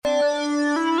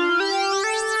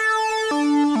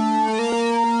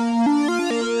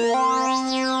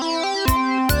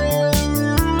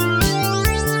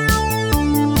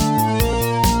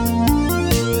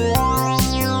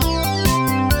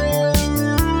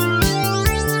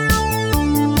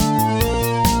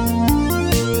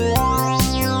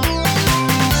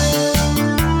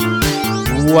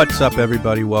What's up,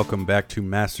 everybody? Welcome back to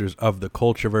Masters of the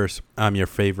Cultureverse. I'm your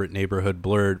favorite neighborhood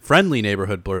blurred, friendly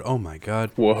neighborhood blurred. Oh my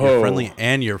God. Whoa. Your friendly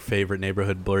and your favorite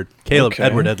neighborhood blurred. Caleb Okay.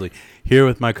 Edward Edley, here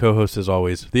with my co-host as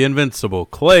always, the invincible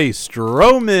Clay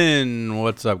Stroman.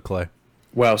 What's up, Clay?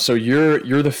 Wow, so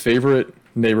you're the favorite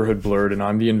neighborhood blurred, and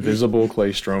I'm the invisible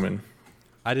Clay Stroman.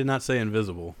 I did not say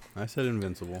invisible. I said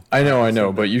invincible. I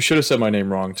know, but you should have said my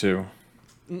name wrong too.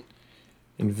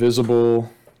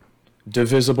 Invisible,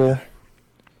 divisible.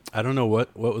 I don't know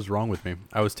what was wrong with me.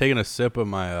 I was taking a sip of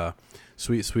my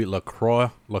sweet LaCroix,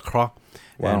 Wow.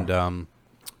 and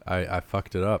I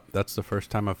fucked it up. That's the first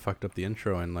time I've fucked up the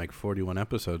intro in like 41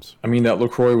 episodes. I mean, that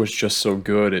LaCroix was just so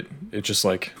good. It just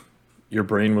like your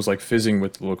brain was like fizzing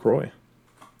with LaCroix.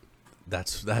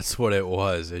 That's what it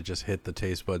was. It just hit the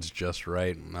taste buds just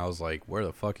right, and I was like, "Where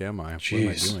the fuck am I? Jeez. What am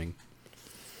I doing?"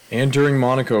 And during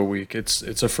Monaco week, it's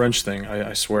a French thing.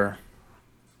 I swear.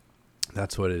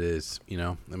 That's what it is, you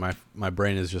know. And my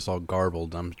brain is just all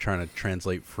garbled. I'm trying to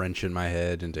translate French in my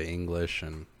head into English,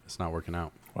 and it's not working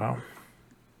out. Wow.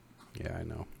 Yeah, I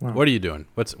know. Wow. What are you doing?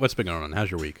 What's been going on?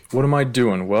 How's your week? What am I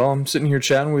doing? Well, I'm sitting here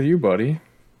chatting with you, buddy.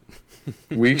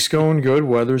 Week's going good.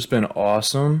 Weather's been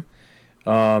awesome.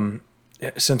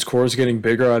 Since Cora's getting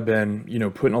bigger, I've been,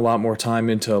 putting a lot more time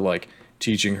into like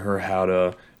teaching her how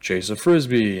to chase a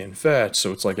frisbee and fetch.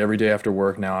 So it's like every day after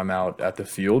work now I'm out at the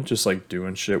field just like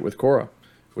doing shit with Cora,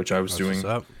 which I was What's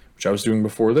up? doing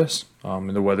before this.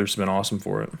 And the weather's been awesome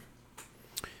for it.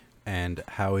 And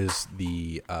how is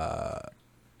the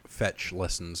fetch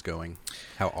lessons going?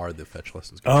 How are the fetch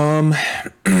lessons going?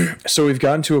 So we've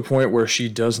gotten to a point where she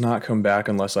does not come back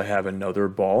unless I have another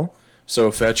ball.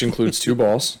 So fetch includes two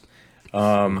balls.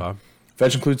 Okay.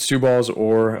 Fetch includes two balls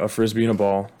or a frisbee and a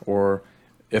ball, or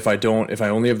if I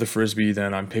only have the frisbee,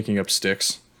 then I'm picking up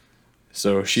sticks.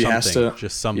 So she has to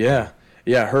just something.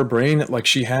 Yeah. Her brain, like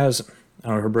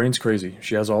her brain's crazy.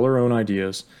 She has all her own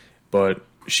ideas, but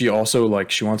she also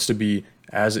she wants to be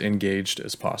as engaged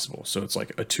as possible. So it's like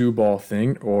a 2-ball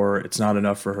thing, or it's not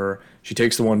enough for her. She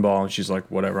takes the 1 ball and she's like,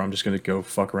 whatever, I'm just gonna go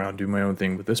fuck around, do my own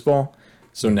thing with this ball.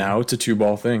 So now it's a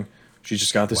 2-ball thing. She's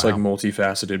just got this Wow. like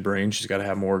multifaceted brain. She's got to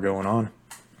have more going on.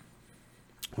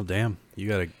 Well, damn. You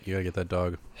gotta get that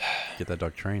dog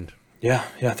trained. Yeah,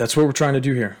 that's what we're trying to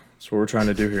do here.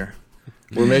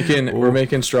 We're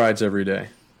making strides every day.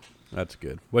 That's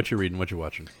good. What you reading? What you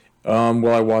watching?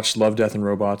 Well, I watched Love, Death, and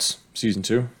Robots season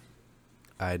 2.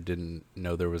 I didn't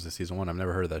know there was a season 1. I've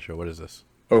never heard of that show. What is this?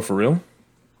 Oh, for real?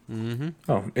 Mm-hmm.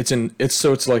 Oh, it's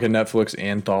like a Netflix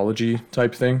anthology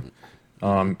type thing.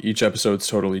 Each episode's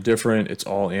totally different. It's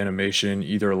all animation,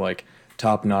 either like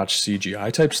top-notch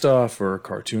CGI type stuff or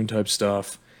cartoon type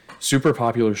stuff. Super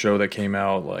popular show that came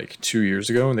out like 2 years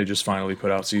ago, and they just finally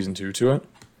put out season 2 to it.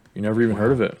 You never even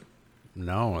heard of it?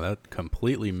 No, that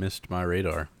completely missed my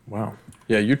radar. Wow.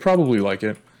 Yeah, you'd probably like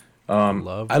it.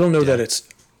 Love. I don't know that Death.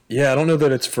 I don't know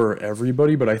that it's for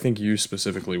everybody, but I think you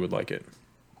specifically would like it.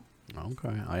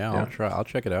 Okay. I'll try. I'll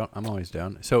check it out. I'm always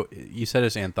down. So you said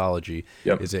it's anthology.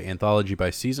 Yep. Is it anthology by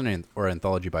season or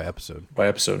anthology by episode? By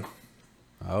episode.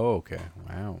 Oh, okay.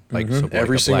 Wow. Like Mhm. so like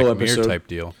Every a single Black Mirror episode. type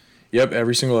deal. Yep,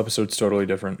 every single episode's totally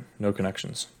different. No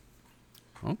connections.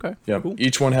 Okay. Yep. Cool.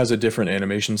 Each one has a different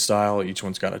animation style. Each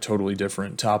one's got a totally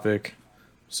different topic.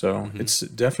 So it's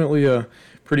definitely a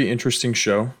pretty interesting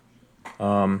show.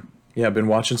 I've been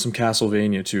watching some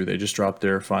Castlevania too. They just dropped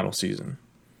their final season.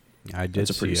 I did That's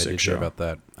a pretty see. I sick did show. hear about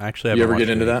that. Actually, I You haven't ever get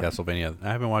watched into any that? Castlevania.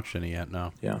 I haven't watched any yet.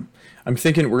 No. Yeah. I'm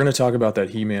thinking we're going to talk about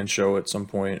that He-Man show at some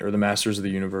point, or the Masters of the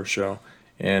Universe show.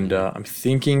 And I'm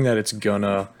thinking that it's going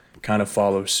to kind of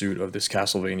follow suit of this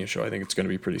Castlevania show. I think it's going to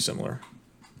be pretty similar.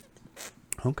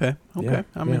 Okay. Yeah,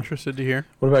 I'm yeah. interested to hear.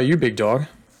 What about you, big dog?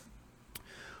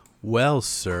 Well,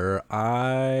 sir,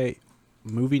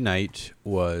 movie night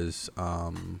was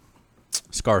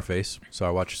Scarface, so I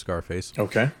watched Scarface.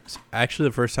 Okay. It's actually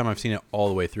the first time I've seen it all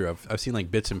the way through. I've seen like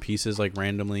bits and pieces like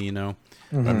randomly, but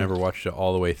I've never watched it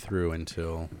all the way through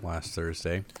until last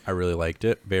Thursday. I really liked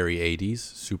it. Very 80s,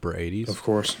 super 80s. Of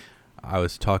course. I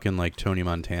was talking like Tony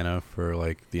Montana for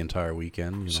like the entire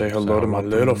weekend. Say hello to my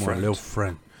little friend. My little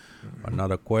friend.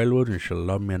 Another Quaalude and she'll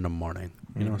love me in the morning.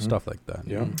 Stuff like that.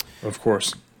 Yeah, of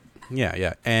course.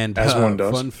 Yeah. And As one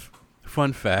does.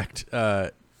 Fun fact,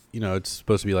 it's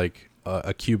supposed to be like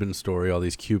a Cuban story, all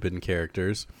these Cuban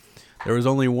characters. There was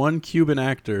only one Cuban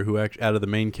actor who out of the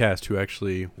main cast who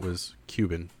actually was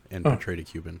Cuban and portrayed a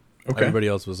Cuban. Okay. Everybody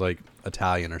else was like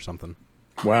Italian or something.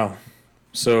 Wow.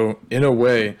 So, in a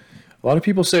way, a lot of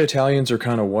people say Italians are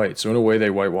kind of white. So, in a way, they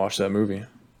whitewashed that movie.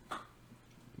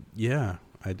 Yeah,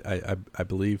 I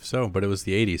believe so. But it was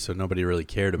the 80s, so nobody really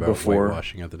cared about Before-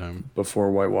 whitewashing at the time.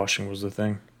 Before whitewashing was the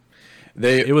thing.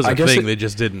 It was I a guess thing. They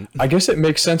just didn't. I guess it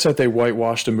makes sense that they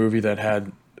whitewashed a movie that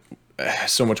had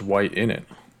so much white in it.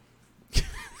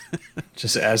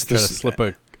 Just as Try to this. slip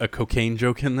a cocaine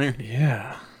joke in there.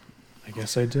 Yeah, I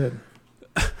guess I did.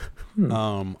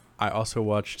 I also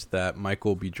watched that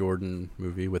Michael B. Jordan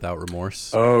movie, Without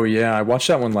Remorse. Oh yeah, I watched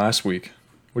that one last week.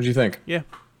 What'd you think? Yeah,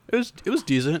 it was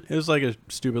decent. It was like a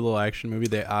stupid little action movie.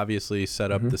 They obviously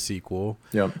set up the sequel.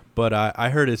 Yep. But I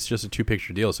heard it's just a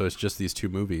 2-picture deal, so it's just these 2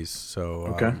 movies. So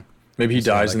Okay. Maybe he we'll see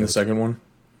how dies that in the goes. second one.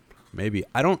 Maybe.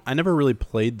 I never really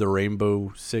played the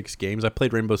Rainbow Six games. I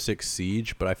played Rainbow Six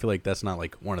Siege, but I feel like that's not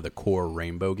like one of the core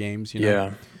Rainbow games, you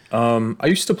know? Yeah. I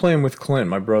used to play him with Clint,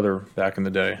 my brother, back in the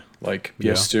day, like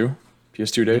Yeah. PS2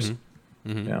 days.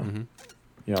 Mm-hmm. Yeah. Mm-hmm.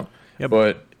 Yeah. Yeah,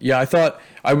 But yeah, I thought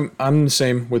I'm the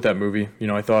same with that movie. You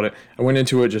know, I went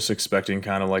into it just expecting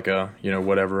kind of like a, you know,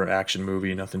 whatever action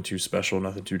movie, nothing too special,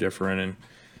 nothing too different. And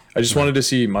I just wanted to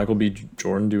see Michael B.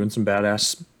 Jordan doing some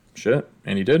badass shit.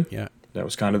 And he did. Yeah. That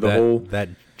was kind of the whole. That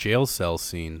jail cell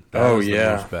scene. That Oh, was the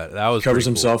yeah. most that was Covers pretty cool.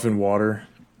 himself in water.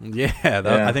 Yeah,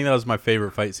 Yeah. I think that was my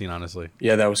favorite fight scene, honestly.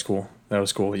 Yeah, that was cool. That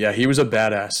was cool. Yeah, he was a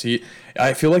badass.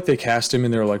 I feel like they cast him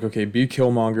and they're like, okay, be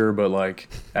Killmonger, but like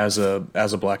as a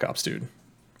Black Ops dude.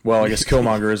 Well, I guess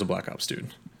Killmonger is a Black Ops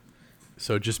dude.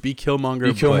 So just be Killmonger,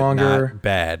 Be Killmonger. but not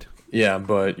bad. Yeah,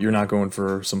 but you're not going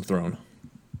for some throne.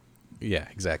 Yeah,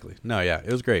 exactly. No, yeah,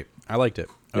 it was great. I liked it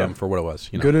Yeah. for what it was.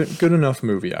 You know, Good enough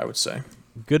movie, I would say.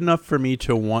 good enough for me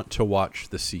to want to watch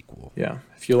the sequel. Yeah,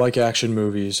 if you like action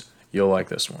movies, you'll like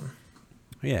this one.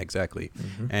 Yeah, exactly.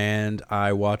 Mm-hmm. And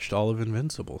I watched all of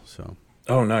Invincible, so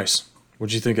Oh, nice.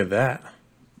 What'd you think of that?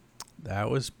 that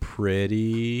was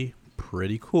pretty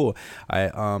cool.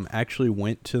 I actually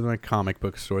went to the comic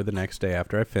book store the next day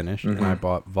after I finished, and I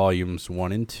bought volumes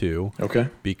 1 and 2 Okay.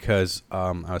 because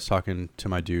I was talking to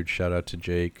my dude. Shout out to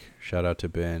Jake. Shout out to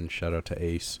Ben. Shout out to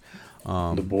Ace.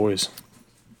 The boys.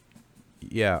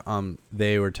 Yeah,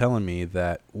 they were telling me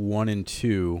that 1 and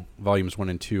 2, volumes 1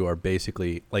 and 2 are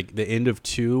basically like the end of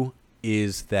 2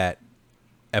 is that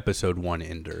episode 1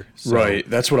 ender. So, Right,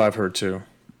 that's what I've heard too.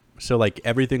 So like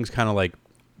everything's kind of like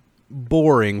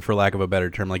boring, for lack of a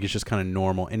better term. Like it's just kind of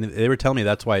normal. And they were telling me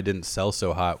that's why it didn't sell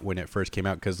so hot when it first came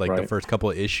out, because like the Right. first couple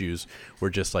of issues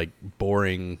were just like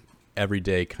boring,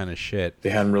 everyday kind of shit. They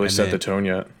hadn't really And set then- the tone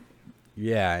yet.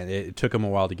 Yeah, and it took them a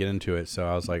while to get into it. So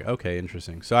I was like, okay,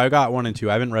 interesting. So I got 1 and 2.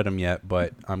 I haven't read them yet,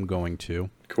 but I'm going to.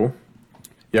 Cool.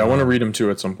 Yeah, I want to read them too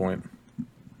at some point.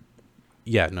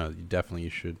 Yeah, no, definitely you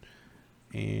should.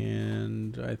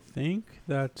 And I think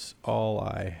that's all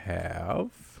I have.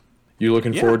 You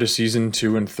looking Yeah. forward to season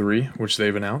 2 and 3, which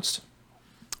they've announced?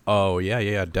 Oh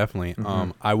yeah, definitely.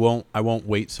 Mm-hmm. I won't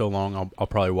wait so long. I'll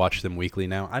probably watch them weekly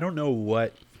now. I don't know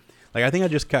what. Like I think I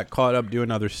just got caught up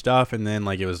doing other stuff, and then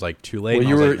like it was like too late. Well, and I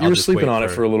you was were like, you I'll were just sleeping wait on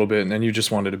it for a little bit, and then you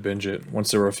just wanted to binge it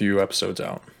once there were a few episodes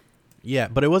out. Yeah,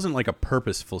 but it wasn't like a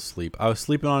purposeful sleep. I was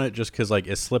sleeping on it just because like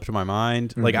it slipped my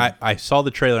mind. Like I saw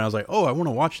the trailer and I was like, oh, I want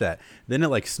to watch that. Then it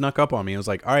like snuck up on me. I was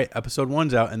like, all right, episode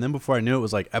 1's out, and then before I knew it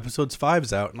was like episode's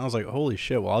 5's out, and I was like, holy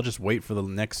shit. Well, I'll just wait for the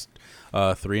next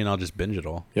 3 and I'll just binge it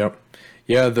all. Yep.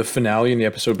 Yeah, the finale and the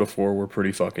episode before were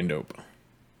pretty fucking dope.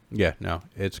 Yeah, no,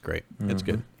 it's great. It's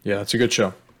good. Yeah, it's a good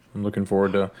show. I'm looking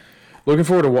forward to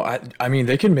what I mean,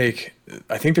 they can make.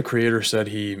 I think the creator said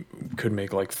he could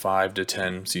make like 5 to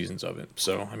 10 seasons of it.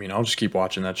 So I mean, I'll just keep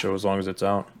watching that show as long as it's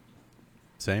out.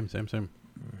 Same.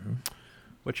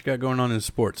 What you got going on in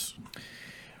sports?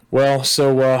 Well,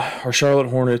 so our Charlotte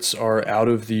Hornets are out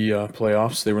of the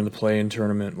playoffs. They were in the play-in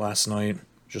tournament last night.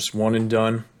 Just one and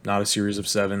done, not a series of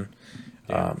 7.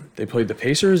 They played the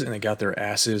Pacers, and they got their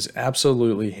asses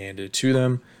absolutely handed to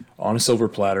them on a silver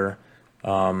platter,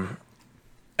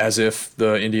 as if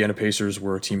the Indiana Pacers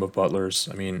were a team of butlers.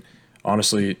 I mean,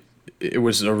 honestly, it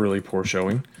was a really poor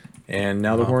showing, and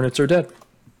now the Hornets are dead.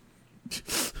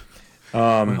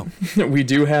 We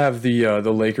do have the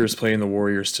Lakers playing the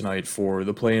Warriors tonight for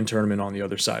the play-in tournament on the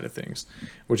other side of things,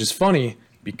 which is funny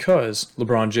because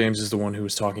LeBron James is the one who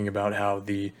was talking about how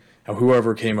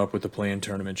whoever came up with the play-in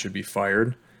tournament should be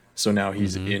fired. So now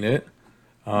he's in it.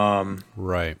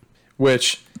 Right.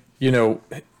 Which, you know,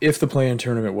 if the play-in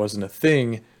tournament wasn't a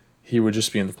thing, he would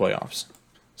just be in the playoffs.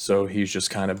 So he's just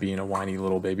kind of being a whiny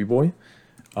little baby boy.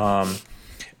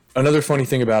 Another funny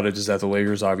thing about it is that the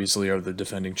Lakers obviously are the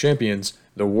defending champions.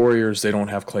 The Warriors, they don't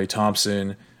have Klay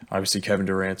Thompson. Obviously, Kevin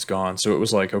Durant's gone. So it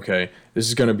was like, okay, this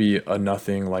is going to be a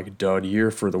nothing like dud year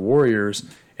for the Warriors.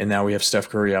 And now we have Steph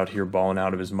Curry out here balling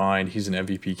out of his mind. He's an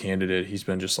MVP candidate. He's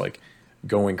been just like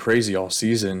going crazy all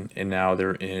season. And now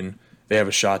they have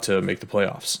a shot to make the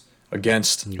playoffs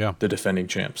against the defending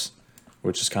champs,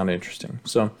 which is kind of interesting.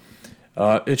 So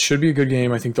It should be a good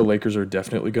game. I think the Lakers are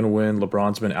definitely going to win.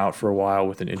 LeBron's been out for a while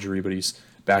with an injury, but he's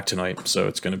back tonight, so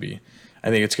it's going to be. I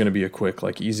think it's going to be a quick,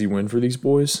 like, easy win for these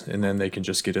boys, and then they can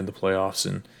just get into the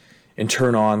playoffs and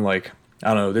turn on, like,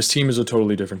 I don't know. This team is a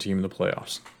totally different team in the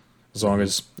playoffs. As long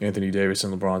as Anthony Davis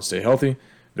and LeBron stay healthy,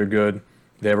 they're good.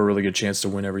 They have a really good chance to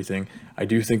win everything. I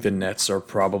do think the Nets are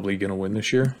probably going to win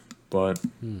this year, but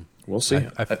we'll see.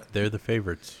 They're the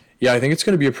favorites. Yeah, I think it's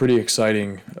going to be a pretty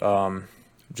exciting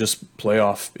just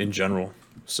playoff in general.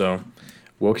 So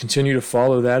we'll continue to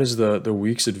follow that as the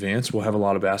weeks advance. We'll have a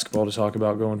lot of basketball to talk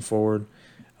about going forward.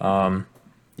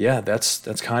 Yeah,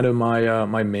 that's kind of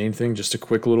my main thing. Just a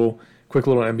quick little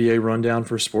NBA rundown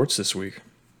for sports this week.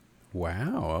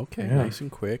 Wow. Okay. Yeah. Nice and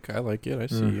quick. I like it. I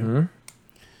see you.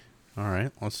 All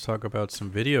right. Let's talk about some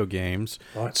video games.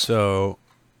 So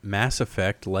Mass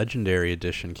Effect Legendary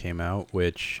Edition came out,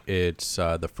 which it's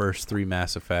the first 3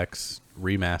 Mass Effects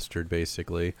remastered,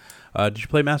 basically. Did you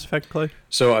play Mass Effect, Clay?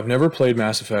 So I've never played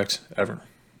Mass Effect ever.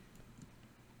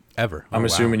 Ever? I'm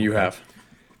assuming you have.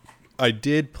 I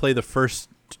did play the first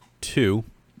 2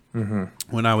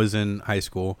 when I was in high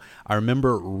school. I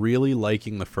remember really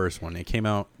liking the first one. It came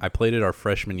out, I played it our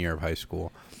freshman year of high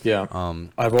school. Yeah.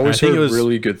 I've always heard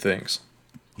really good things.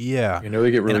 Yeah. You know, they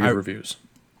get really good reviews.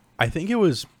 I think it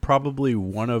was probably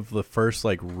one of the first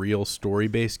like real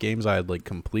story-based games I had like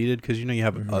completed, because you know you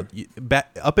have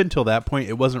up until that point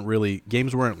it wasn't really,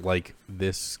 games weren't like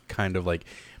this kind of like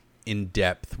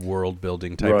in-depth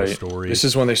world-building type of story. This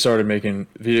is when they started making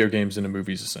video games into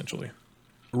movies, essentially.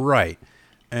 Right.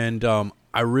 And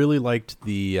I really liked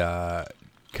the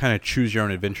kind of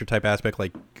choose-your-own-adventure type aspect.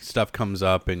 Like, stuff comes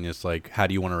up, and it's like, how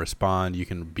do you want to respond? You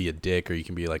can be a dick, or you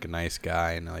can be, like, a nice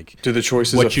guy. And like, do the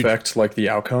choices affect, like, the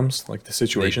outcomes, like the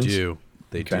situations? They do.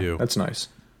 They do. That's nice.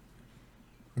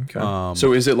 Okay.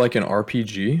 So is it like an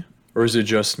RPG, or is it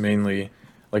just mainly,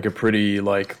 like, a pretty,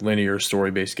 like, linear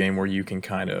story-based game where you can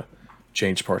kind of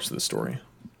change parts of the story?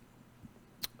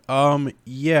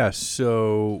 Yeah,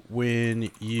 so when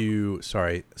you,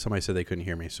 sorry, somebody said they couldn't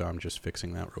hear me, so I'm just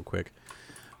fixing that real quick.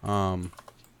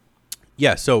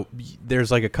 Yeah, so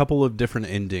there's like a couple of different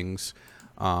endings.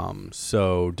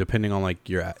 So depending on like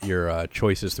your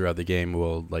choices throughout the game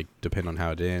will like depend on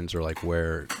how it ends or like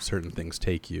where certain things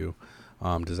take you.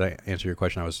 Does that answer your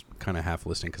question? I was kind of half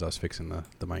listening because I was fixing the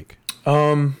mic.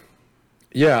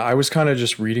 Yeah, I was kind of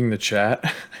just reading the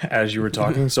chat as you were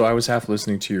talking, so I was half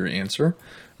listening to your answer.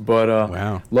 But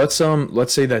wow. Let's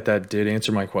say that did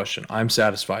answer my question. I'm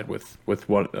satisfied with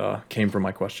what came from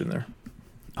my question there.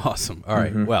 Awesome. All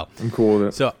right. Well, I'm cool with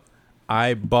it. So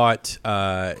I bought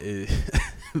the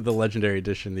Legendary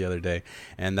Edition the other day,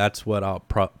 and that's what I'll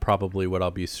probably what I'll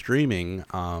be streaming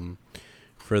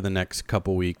for the next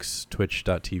couple weeks.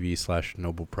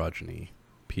 Twitch.tv/NobleProgeny,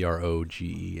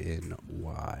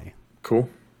 PROGENY. Cool.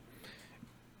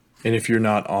 And if you're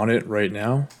not on it right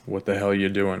now, what the hell are you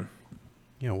doing?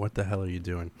 Yeah, what the hell are you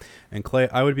doing? And Clay,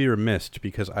 I would be remiss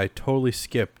because I totally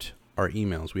skipped our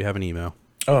emails. We have an email.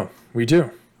 Oh, we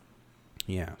do.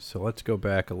 Yeah, so let's go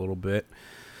back a little bit.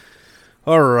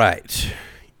 All right.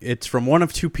 It's from one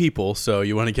of 2 people, so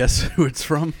you want to guess who it's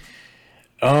from?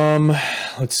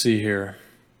 Let's see here.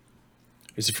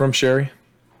 Is it from Sherry?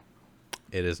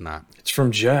 It is not. It's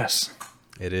from Jess.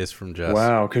 It is from Jess.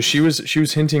 Wow, because she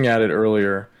was hinting at it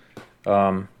earlier,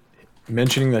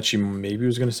 mentioning that she maybe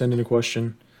was going to send in a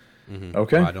question. Mm-hmm.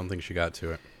 Okay. Well, I don't think she got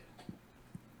to it.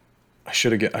 I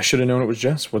should have known it was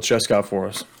Jess. What's Jess got for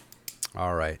us?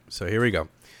 All right, so here we go.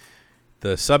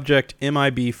 The subject,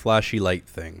 MIB flashy light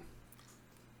thing,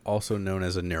 also known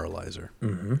as a neuralizer.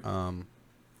 Mm-hmm.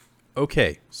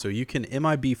 Okay, so you can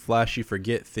MIB flashy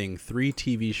forget thing 3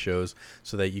 TV shows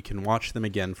so that you can watch them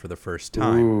again for the first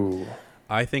time. Ooh.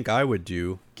 I think I would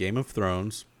do Game of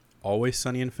Thrones, Always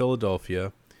Sunny in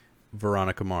Philadelphia,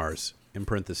 Veronica Mars, in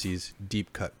parentheses,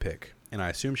 deep cut pick. And I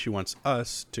assume she wants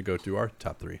us to go through our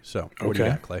top 3. So, what do you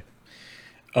got, Clay?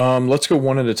 Let's go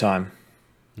one at a time.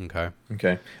 Okay.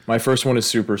 My first one is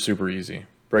super, super easy.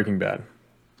 Breaking Bad.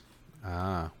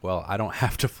 Well, I don't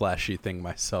have to flashy thing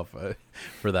myself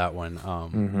for that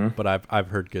one. But I've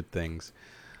heard good things.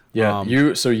 Yeah,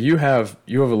 you have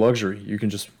a luxury. You can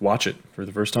just watch it for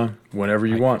the first time whenever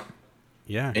you want.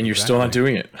 Yeah. And you're still not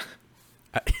doing it.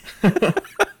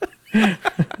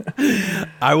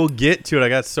 I will get to it. I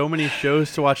got so many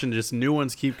shows to watch and just new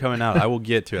ones keep coming out. I will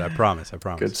get to it. I promise.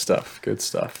 Good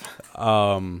stuff.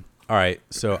 All right.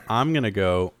 So I'm going to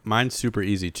go, mine's super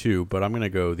easy too, but I'm going to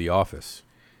go The Office.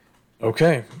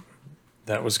 Okay.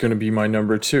 That was going to be my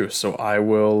number 2. So I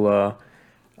will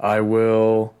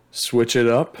switch it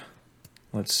up.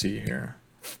 Let's see here.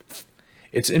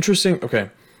 It's interesting. Okay.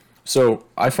 So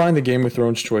I find the Game of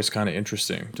Thrones choice kind of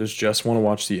interesting. Does Jess want to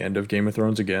watch the end of Game of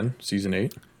Thrones again, season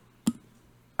 8?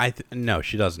 No,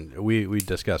 she doesn't. We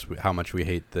discussed how much we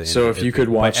hate the. So if you could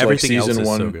watch like everything else season is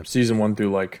so 1, good. season 1 through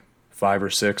like 5 or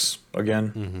 6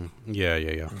 again. Mm-hmm.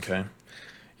 Yeah. Okay.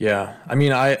 Yeah. I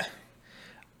mean,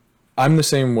 I'm the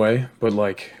same way, but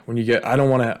like when you get, I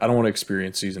don't want to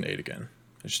experience season 8 again.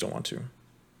 I just don't want to.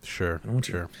 Sure. I don't want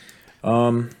sure.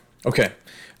 to. Okay.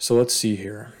 So let's see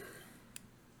here.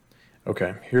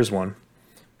 Okay, here's one.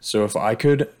 So if I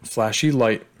could flashy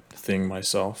light thing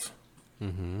myself,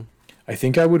 I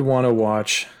think I would want to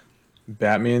watch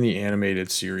Batman the Animated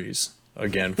Series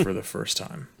again for the first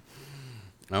time.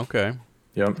 Okay.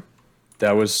 Yep.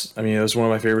 That was one of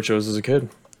my favorite shows as a kid.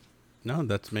 No,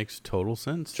 that makes total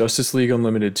sense. Justice League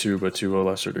Unlimited 2, but to a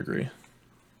lesser degree.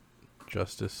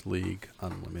 Justice League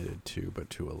Unlimited 2,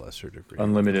 but to a lesser degree.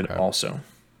 Unlimited Okay. also.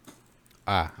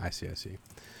 I see.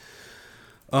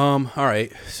 All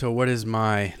right. So what is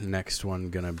my next one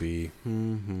gonna be?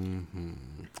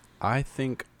 I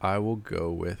think I will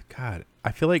go with God.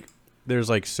 I feel like there's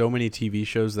like so many TV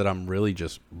shows that I'm really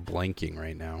just blanking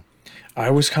right now.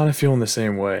 I was kind of feeling the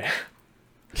same way.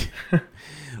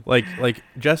 Like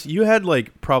Jess, you had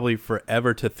like probably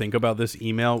forever to think about this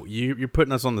email. You're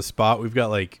putting us on the spot. We've got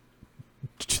like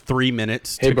 3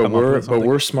 minutes. Hey, to but come up with something.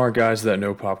 we're smart guys that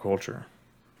know pop culture.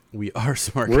 We are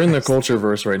smart. We're in the guys. culture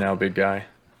verse right now, big guy.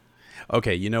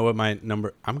 Okay, you know what my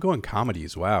number? I'm going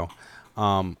comedies. Wow.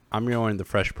 I'm going The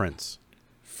Fresh Prince.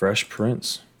 Fresh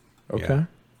Prince. Okay. Yeah.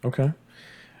 Okay.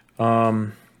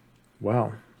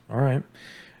 Wow. All right.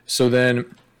 So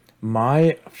then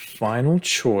my final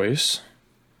choice.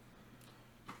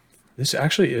 This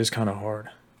actually is kind of hard.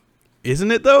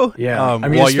 Isn't it though? Yeah. I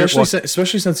mean,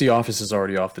 especially since The Office is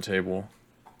already off the table.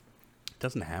 It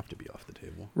doesn't have to be off the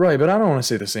table. Right, but I don't want to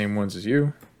say the same ones as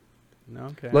you. No,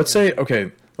 okay. Let's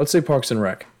say Parks and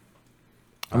Rec.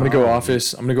 I'm gonna go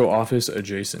Office. I'm gonna go Office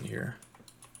adjacent here.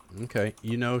 Okay.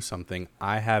 You know something?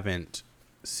 I haven't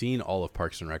seen all of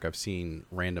Parks and Rec. I've seen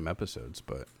random episodes,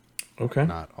 but Okay.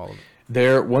 not all of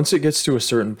it. Once it gets to a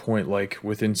certain point, like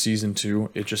within season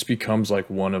 2, it just becomes like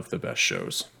one of the best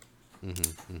shows.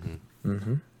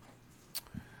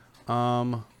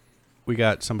 We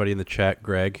got somebody in the chat,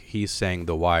 Greg. He's saying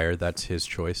The Wire. That's his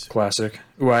choice. Classic.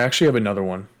 Ooh, I actually have another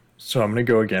one, so I'm gonna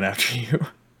go again after you.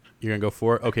 You're gonna go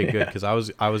 4? Okay, good. Yeah. Because I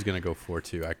was gonna go 4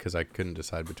 too. Because I couldn't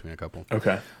decide between a couple.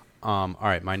 Okay. All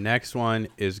right. My next one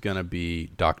is gonna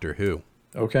be Doctor Who.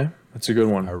 Okay, that's a good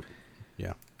one.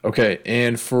 Yeah. Okay,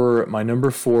 and for my number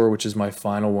 4, which is my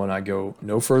final one, I go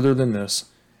no further than this.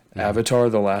 Avatar: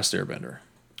 The Last Airbender.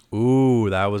 Ooh,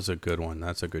 that was a good one.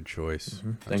 That's a good choice.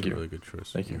 That's Thank you. a really good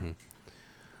choice. Thank you.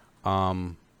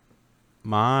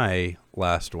 My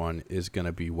last one is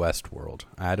gonna be Westworld.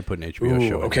 I had to put an HBO Ooh,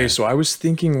 show in okay, there. so I was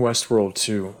thinking Westworld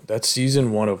too. That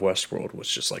season 1 of Westworld was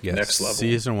just like Yes, next level.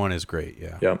 Season 1 is great.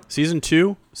 Yeah. Yep. Season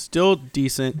 2 still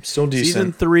decent. Still decent.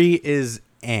 Season 3 is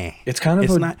eh. It's kind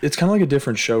of not. it's kind of like a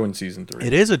different show in season 3.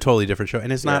 It is a totally different show,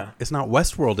 and it's Yeah. not. It's not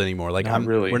Westworld anymore. Like Not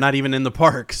really. we're not even in the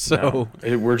park. So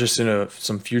We're just in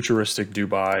some futuristic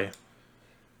Dubai.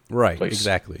 right, place.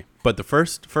 exactly. But the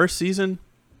first season,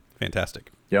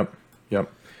 fantastic. Yep.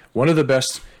 One of the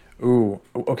best. One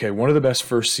of the best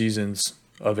first seasons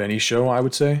of any show, I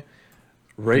would say.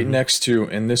 Right next to,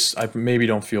 and this I maybe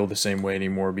don't feel the same way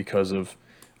anymore because of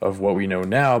what we know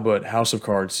now, but House of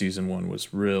Cards season 1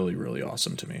 was really, really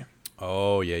awesome to me.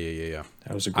 Oh yeah.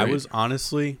 That was a great.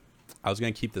 I was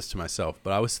gonna keep this to myself,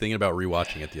 but I was thinking about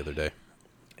rewatching it the other day.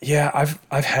 Yeah,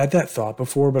 I've had that thought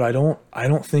before, but I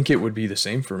don't think it would be the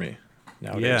same for me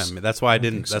nowadays. Yeah, I mean, that's why I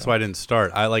didn't. That's why I didn't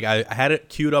start. I had it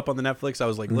queued up on the Netflix. I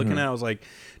was like looking at it. I was like,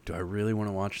 do I really want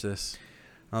to watch this?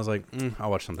 I was like, I'll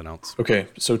watch something else. Okay,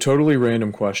 so totally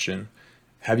random question.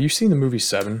 Have you seen the movie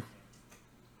Seven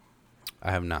I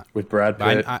have not. with Brad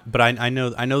Pitt? But I know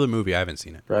the movie. I haven't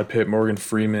seen it. Brad Pitt, Morgan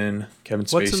Freeman, Kevin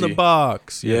Spacey. What's in the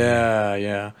box?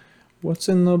 Yeah. What's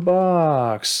in the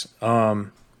box?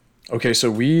 Okay,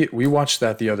 so we watched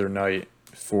that the other night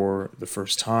for the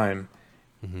first time,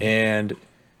 and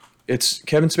it's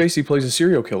Kevin Spacey plays a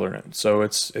serial killer in it, so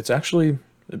it's actually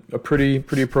a pretty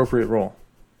appropriate role.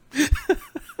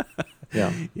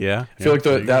 Yeah. Yeah. I feel like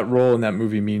that role in that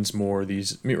movie means more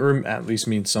or at least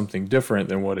means something different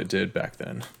than what it did back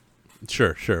then.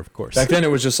 Sure, of course. Back then it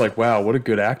was just like, wow, what a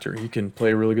good actor. He can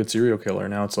play a really good serial killer.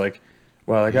 Now it's like,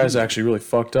 wow, that guy's actually really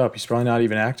fucked up. He's probably not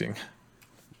even acting.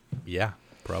 Yeah,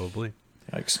 probably.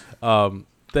 Yikes.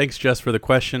 Thanks, Jess, for the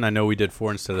question. I know we did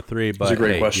 4 instead of 3, but a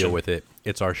great hey, question. deal with it.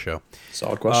 It's our show.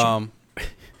 Solid question.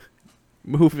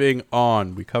 Moving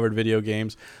on. We covered video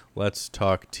games. Let's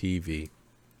talk TV.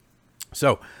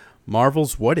 So,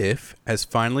 Marvel's What If has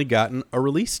finally gotten a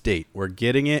release date. We're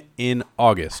getting it in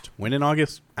August. When in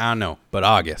August? I don't know, but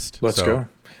August. Let's go.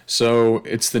 So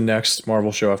it's the next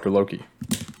Marvel show after Loki.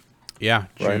 Yeah,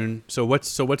 June. Right. So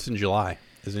what's in July?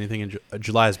 Is anything in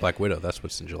July? Is Black Widow? That's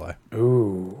what's in July.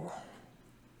 Ooh.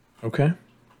 Okay.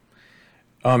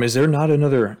 Is there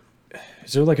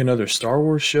like another Star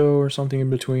Wars show or something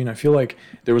in between? I feel like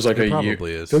there was like There a year.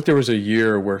 probably is. I feel like there was a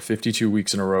year where 52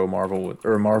 weeks in a row Marvel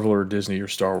or Disney or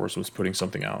Star Wars was putting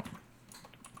something out.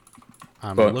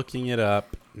 I'm looking it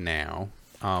up now.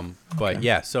 But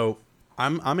yeah, so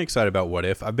I'm excited about What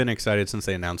If. I've been excited since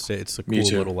they announced it. It's a cool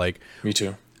little like. Me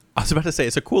too. I was about to say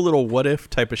it's a cool little What If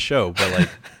type of show, but like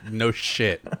no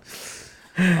shit.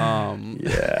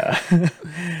 Yeah.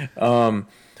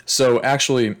 So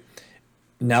actually,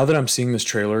 now that I'm seeing this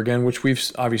trailer again, which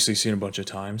we've obviously seen a bunch of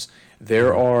times,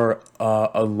 there are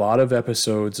a lot of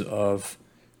episodes of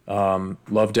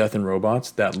Love, Death, and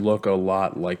Robots that look a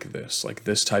lot like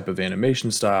this type of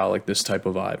animation style, like this type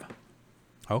of vibe.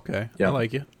 Okay, Yeah. I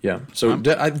like it. Yeah. So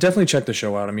I definitely check the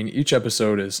show out. I mean, each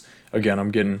episode is, again,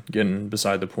 I'm getting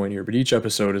beside the point here, but each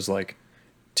episode is like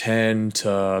 10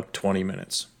 to 20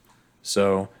 minutes.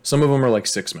 So some of them are like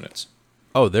 6 minutes.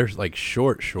 Oh, there's like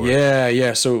short.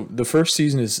 Yeah. So the first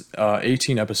season is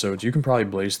 18 episodes. You can probably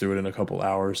blaze through it in a couple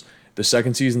hours. The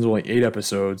second season's only 8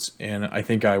 episodes, and I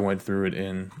think I went through it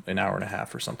in an hour and a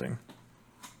half or something.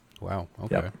 Wow.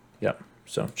 Okay. Yep.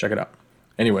 So check it out.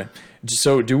 Anyway,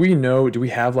 so do we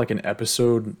have like an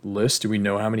episode list? Do we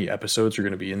know how many episodes are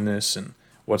going to be in this, and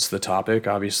what's the topic?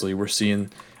 Obviously, we're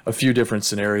seeing a few different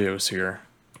scenarios here.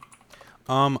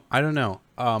 I don't know.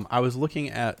 I was looking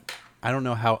at. I don't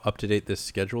know how up to date this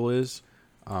schedule is,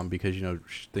 because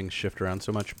things shift around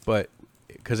so much. But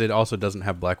because it also doesn't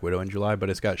have Black Widow in July, but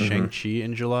it's got Shang-Chi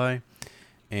in July,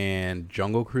 and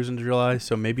Jungle Cruise in July.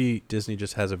 So maybe Disney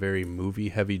just has a very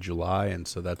movie-heavy July, and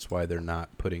so that's why they're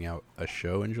not putting out a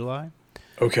show in July.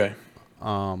 Okay.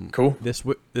 Cool. This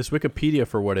Wikipedia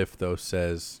for What If though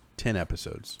says 10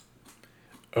 episodes.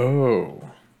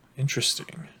 Oh,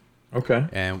 interesting. Okay.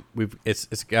 And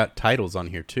it's got titles on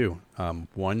here too.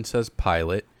 1 says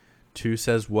pilot, 2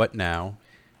 says what now,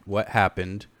 what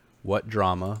happened, what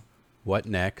drama, what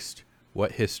next,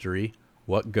 what history,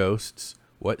 what ghosts,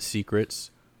 what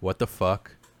secrets, what the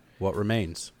fuck, what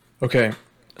remains. Okay.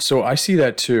 So I see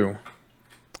that too.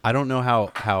 I don't know how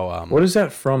What is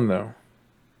that from though?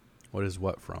 what is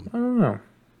what from? I don't know.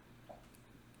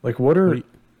 Like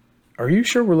are you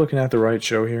sure we're looking at the right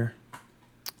show here?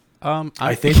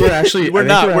 I think we're actually we're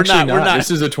not. This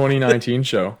is a 2019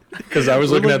 show because I was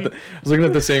looking at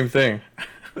the same thing.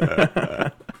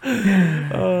 Man,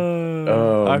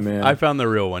 I found the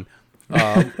real one.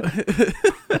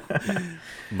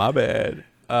 My bad.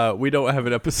 We don't have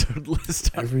an episode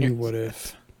list. Every What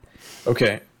If.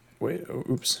 Okay. Wait. Oh,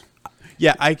 oops.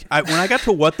 Yeah, I when I got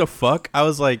to what the fuck, I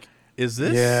was like, is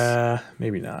this? Yeah,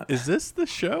 maybe not. Is this the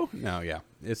show? No, yeah,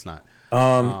 it's not.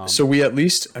 So we at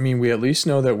least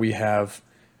know that we have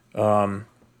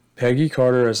Peggy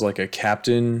Carter as like a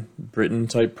Captain Britain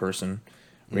type person.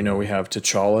 We know we have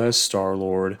T'Challa as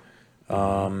Star-Lord.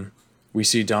 We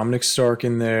see Dominic Stark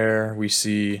in there. We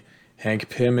see Hank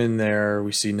Pym in there.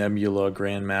 We see Nebula,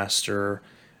 Grandmaster.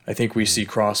 I think we see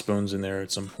Crossbones in there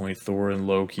at some point. Thor and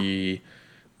Loki.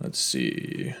 Let's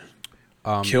see.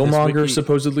 Killmonger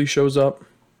supposedly shows up.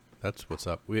 That's what's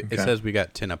up. It says we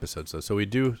got 10 episodes though, so we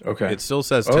do. Okay. It still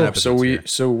says 10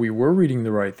 episodes. So we were reading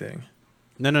the right thing.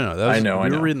 No. I know. We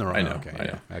were reading the wrong. I know. Okay, I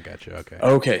know. Yeah, I got you. Okay.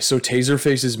 Okay. So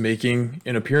Taserface is making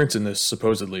an appearance in this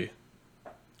supposedly.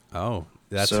 Oh,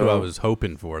 that's who I was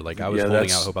hoping for. Like I was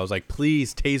holding out hope. I was like,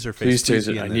 please, Taserface. Please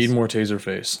Taser. I need more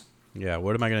Taserface. Yeah.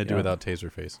 What am I going to do without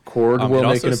Taserface? Korg will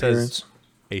make an appearance.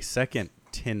 A second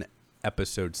 10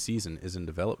 episode season is in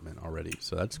development already,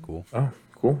 so that's cool. Oh,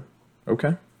 cool.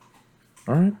 Okay.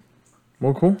 All right.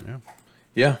 Well, cool.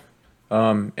 Yeah.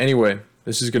 Anyway,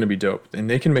 this is going to be dope, and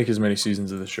they can make as many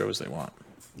seasons of this show as they want.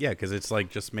 Yeah, because it's like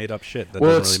just made up shit that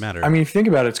doesn't really matter. I mean, think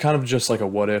about it. It's kind of just like a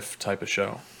what if type of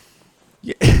show.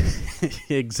 Yeah,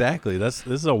 exactly. This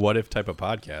is a what if type of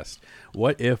podcast.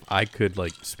 What if I could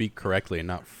like speak correctly and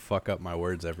not fuck up my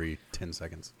words every 10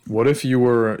 seconds? What if you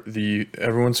were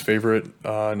everyone's favorite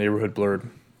neighborhood blurred?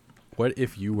 What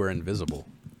if you were invisible?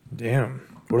 Damn.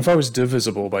 What if I was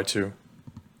divisible by 2?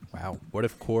 Wow. What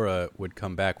if Korra would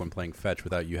come back when playing fetch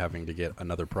without you having to get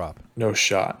another prop? No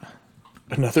shot.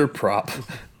 Another prop.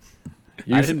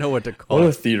 I didn't know what to call it. What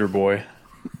a theater boy.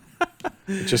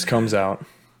 It just comes out.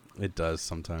 It does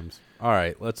sometimes. All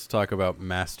right, let's talk about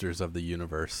Masters of the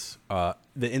Universe. One of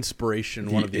the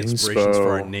inspirations for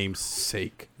our name's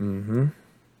sake. Mm-hmm.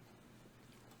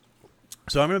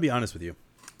 So I'm going to be honest with you.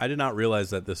 I did not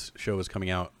realize that this show was coming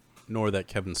out, nor that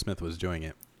Kevin Smith was doing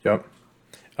it. Yep.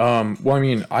 Well, I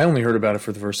mean, I only heard about it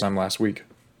for the first time last week.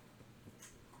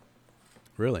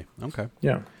 Really? Okay.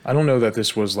 Yeah. I don't know that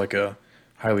this was like a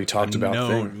highly talked about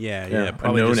thing. Yeah.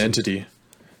 Probably a known entity.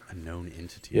 A known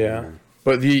entity. Yeah.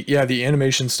 But the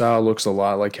animation style looks a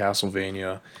lot like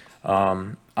Castlevania.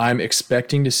 I'm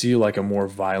expecting to see like a more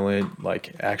violent,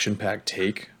 like action-packed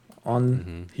take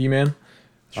on He-Man.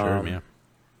 Sure, yeah.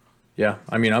 Yeah.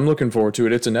 I mean, I'm looking forward to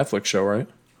it. It's a Netflix show, right?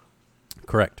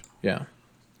 Correct. Yeah.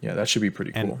 Yeah, that should be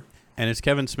pretty cool. And it's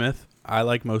Kevin Smith. I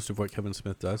like most of what Kevin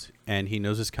Smith does, and he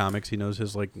knows his comics. He knows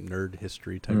his like nerd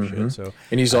history type shit. So,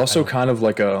 and he's also kind of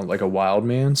like a wild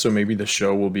man. So maybe the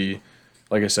show will be,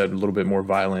 like I said, a little bit more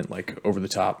violent, like over the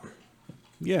top.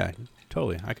 Yeah,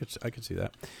 totally. I could see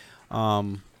that.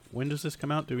 When does this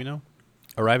come out? Do we know?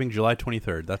 Arriving July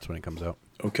 23rd. That's when it comes out.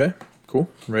 Okay, cool.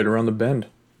 Right around the bend.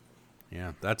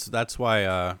 Yeah, that's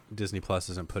why Disney Plus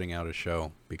isn't putting out a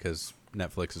show, because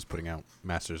Netflix is putting out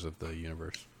Masters of the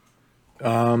Universe.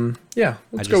 Yeah,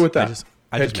 let's go with that.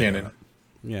 Headcanon.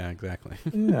 Yeah, exactly.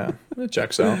 Yeah, it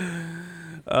checks out.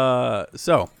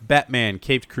 So Batman: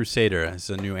 Caped Crusader is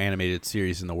a new animated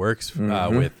series in the works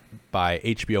by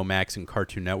HBO Max and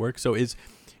Cartoon Network. So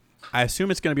I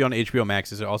assume it's going to be on HBO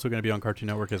Max. Is it also going to be on Cartoon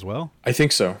Network as well? I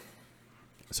think so.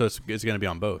 So it's going to be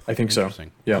on both. I think so.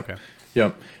 Yeah. Okay.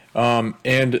 Yep.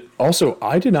 And also,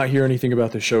 I did not hear anything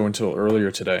about the show until earlier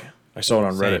today. I saw it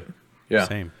on Reddit. Yeah.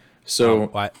 Same.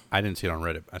 So I didn't see it on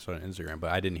Reddit. I saw it on Instagram,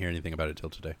 but I didn't hear anything about it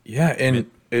till today. Yeah, and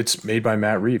it's made by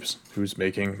Matt Reeves, who's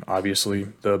making obviously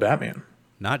the Batman.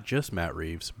 Not just Matt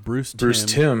Reeves, Bruce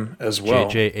Timm as well.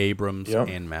 J.J. Abrams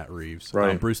and Matt Reeves.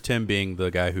 Right. Bruce Timm being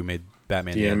the guy who made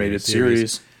Batman the animated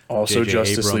series. Also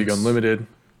Justice Abrams, League Unlimited.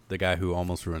 The guy who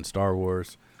almost ruined Star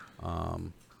Wars.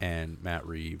 And Matt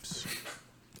Reeves.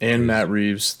 And Matt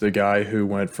Reeves, the guy who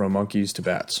went from monkeys to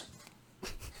bats.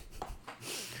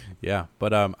 Yeah,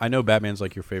 but I know Batman's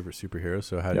like your favorite superhero,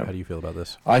 so how do you feel about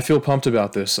this? I feel pumped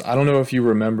about this. I don't know if you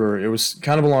remember, it was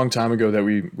kind of a long time ago that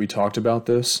we talked about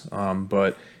this,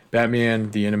 but Batman,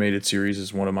 the animated series,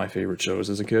 is one of my favorite shows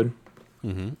as a kid. I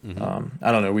don't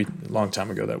know, long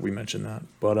time ago that we mentioned that,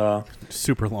 but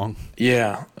super long.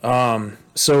 Yeah. What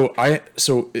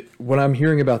I'm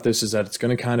hearing about this is that it's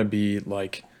going to kind of be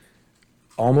like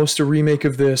almost a remake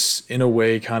of this in a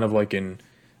way, kind of like an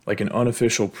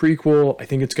unofficial prequel. I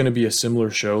think it's going to be a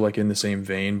similar show, like in the same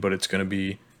vein, but it's going to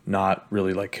be not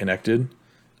really like connected.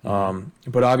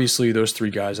 But obviously those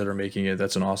three guys that are making it,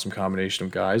 that's an awesome combination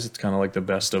of guys. It's kind of like the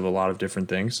best of a lot of different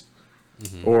things.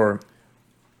 Or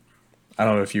I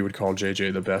don't know if you would call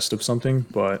JJ the best of something,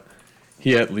 but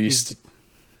he at least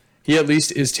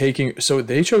is taking, so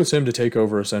they chose him to take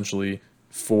over essentially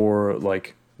for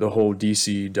like the whole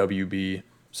DC WB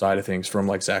side of things from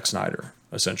like Zack Snyder,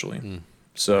 essentially.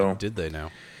 So did they now?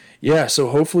 Yeah, so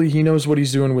hopefully he knows what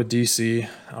he's doing with DC.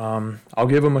 I'll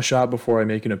give him a shot before I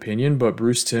make an opinion, but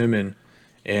Bruce Timm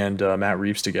and Matt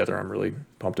Reeves together, I'm really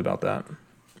pumped about that.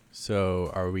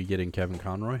 So are we getting Kevin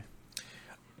Conroy?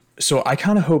 So I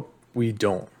kind of hope we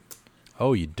don't.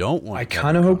 Oh, you don't want? I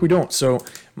kind of hope we don't. So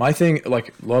my thing,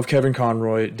 like, love Kevin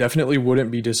Conroy. Definitely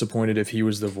wouldn't be disappointed if he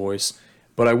was the voice,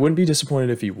 but I wouldn't be disappointed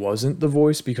if he wasn't the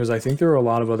voice, because I think there are a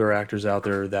lot of other actors out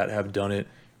there that have done it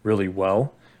really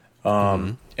well.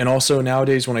 And also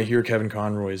nowadays when I hear Kevin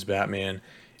Conroy as Batman,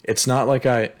 it's not like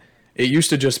it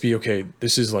used to just be, okay,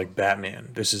 this is like Batman.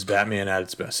 This is Batman at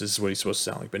its best. This is what he's supposed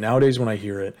to sound like. But nowadays when I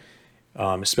hear it,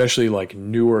 especially like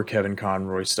newer Kevin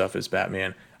Conroy stuff as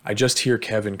Batman, I just hear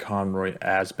Kevin Conroy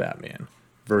as Batman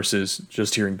versus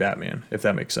just hearing Batman, if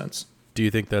that makes sense. Do you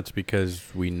think that's because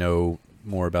we know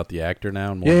more about the actor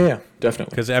now? And yeah, definitely.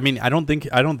 Because I mean, I don't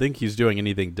think he's doing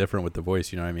anything different with the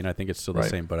voice. You know what I mean? I think it's still the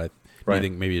same, but I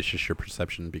think maybe it's just your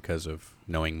perception because of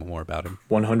knowing more about him.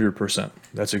 100%.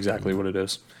 That's exactly what it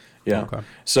is. Yeah. Okay.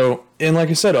 So, and like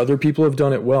I said, other people have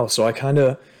done it well. So I kind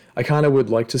of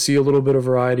would like to see a little bit of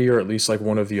variety, or at least like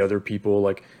one of the other people,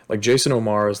 like Jason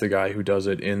O'Mara is the guy who does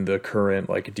it in the current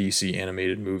like DC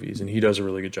animated movies, and he does a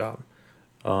really good job.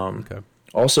 Okay.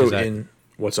 Also,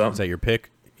 what's up? Is that your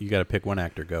pick? You got to pick one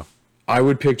actor. Go. I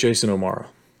would pick Jason O'Mara.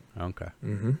 Okay.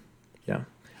 Yeah.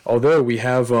 Although we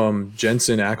have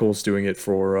Jensen Ackles doing it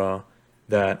for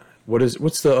that.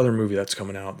 What's the other movie that's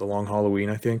coming out? The Long Halloween,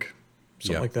 I think.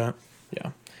 Something like that.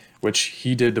 Yeah. Which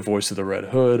he did the voice of the Red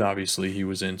Hood. Obviously, he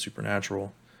was in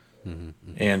Supernatural.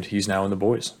 And he's now in The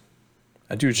Boys.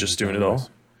 That dude's just doing it all.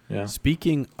 Yeah.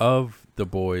 Speaking of The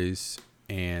Boys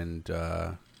and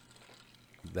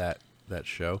that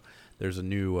show, there's a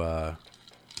new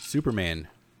Superman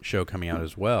show coming out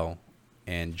as well,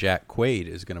 and Jack Quaid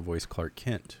is going to voice Clark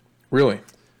Kent. Really?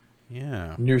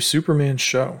 Yeah. New Superman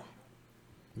show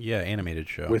Yeah, animated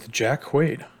show with Jack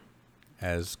Quaid.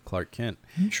 as Clark Kent.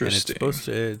 Interesting. And it's supposed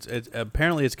to. It's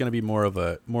apparently it's going to be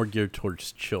more geared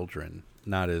towards children,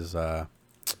 not as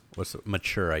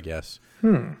mature, I guess.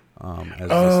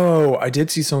 I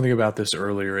did see something about this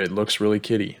earlier. It looks really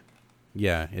kiddie.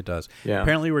 Yeah, it does. Yeah.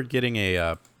 Apparently, we're getting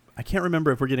a. I can't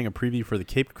remember if we're getting a preview for the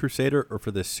Caped Crusader or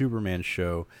for the Superman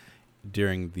show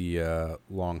during the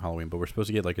long Halloween, but we're supposed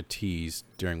to get like a tease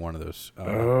during one of those.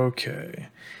 Okay.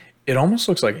 It almost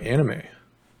looks like anime.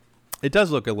 It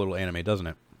does look a little anime, doesn't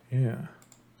it? Yeah.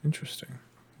 Interesting.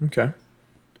 Okay.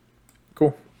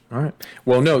 Cool. All right.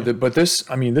 Well, no, but this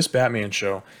Batman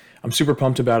show, I'm super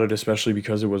pumped about it, especially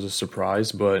because it was a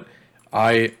surprise. But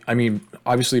I mean,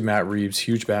 obviously Matt Reeves,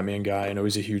 huge Batman guy. I know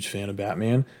he's a huge fan of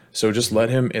Batman. So just let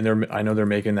him. And I know they're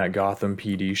making that Gotham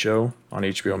PD show on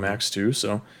HBO Max too.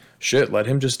 So shit, let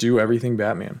him just do everything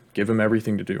Batman. Give him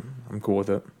everything to do. I'm cool with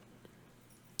it.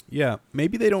 Yeah,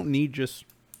 maybe they don't need just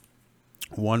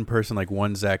one person, like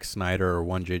one Zack Snyder or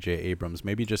one J.J. Abrams.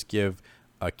 Maybe just give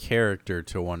a character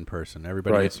to one person.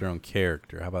 Everybody gets their own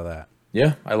character. How about that?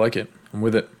 Yeah, I like it. I'm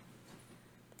with it.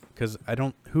 Because I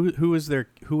don't. Who is their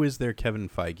Kevin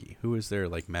Feige? Who is their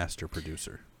like master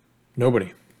producer?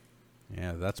 Nobody.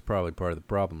 Yeah, that's probably part of the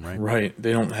problem, right? Right.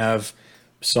 They don't have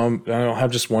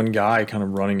just one guy kind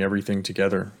of running everything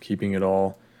together, keeping it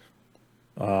all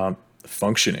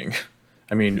functioning.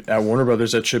 I mean, at Warner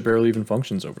Brothers, that shit barely even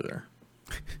functions over there.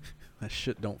 That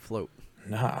shit don't float.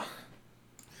 Nah.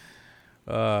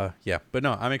 Yeah, but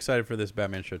no, I'm excited for this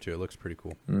Batman show too. It looks pretty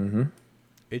cool. Mm-hmm.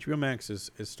 HBO Max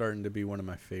is starting to be one of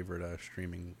my favorite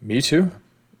streaming. Me too.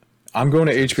 I'm going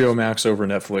to HBO Max over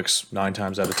Netflix 9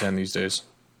 times out of 10 these days.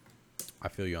 I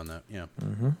feel you on that. Yeah.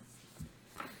 Mm-hmm.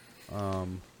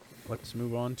 Let's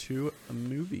move on to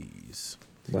movies.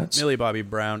 Let's. Millie Bobby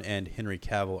Brown and Henry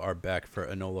Cavill are back for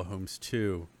Enola Holmes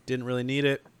 2. Didn't really need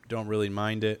it. Don't really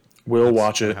mind it. We'll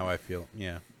watch it. How I feel.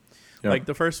 Yeah. Yep. Like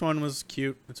the first one was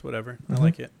cute. It's whatever. I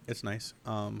like it. It's nice.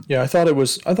 Yeah, I thought it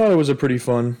was a pretty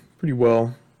fun, pretty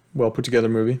well put together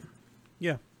movie.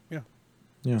 Yeah.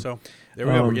 Yeah. So there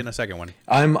we go. We're getting a second one.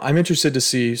 I'm interested to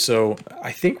see. So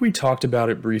I think we talked about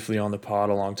it briefly on the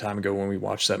pod a long time ago when we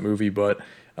watched that movie. But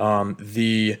who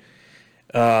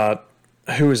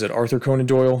is it? Arthur Conan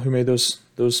Doyle who made those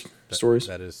stories.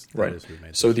 That is right. Who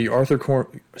made so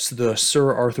those. the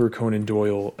Sir Arthur Conan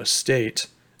Doyle estate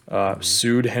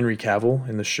sued Henry Cavill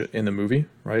in the movie.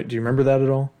 Right? Do you remember that at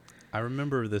all? I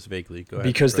remember this vaguely. Go ahead.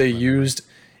 Because they used.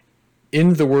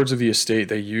 In the words of the estate,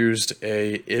 they used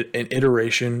an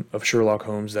iteration of Sherlock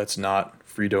Holmes that's not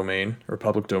free domain or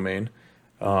public domain.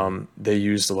 They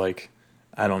used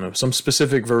some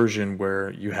specific version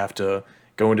where you have to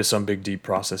go into some big deep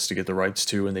process to get the rights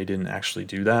to, and they didn't actually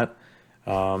do that.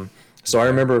 So I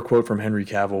remember a quote from Henry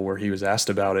Cavill where he was asked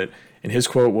about it, and his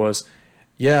quote was,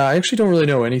 "Yeah, I actually don't really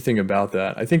know anything about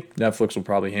that. I think Netflix will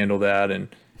probably handle that, and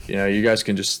you guys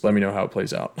can just let me know how it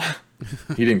plays out."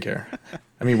 He didn't care.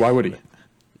 I mean, why would he?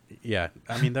 Yeah,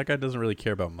 I mean that guy doesn't really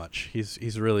care about much.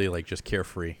 He's really like just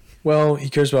carefree. Well, he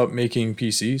cares about making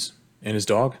PCs and his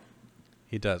dog.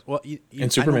 He does. Well,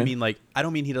 and Superman. I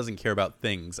don't mean he doesn't care about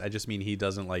things. I just mean he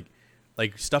doesn't like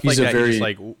stuff He's like that. He's just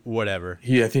like whatever.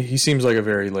 I think he seems like a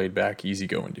very laid back,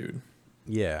 easygoing dude.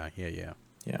 Yeah. Yeah.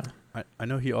 I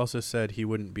know he also said he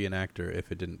wouldn't be an actor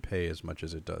if it didn't pay as much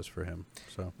as it does for him.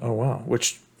 So. Oh wow,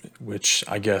 which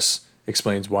I guess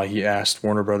explains why he asked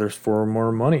Warner Brothers for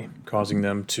more money, causing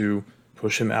them to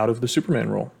push him out of the Superman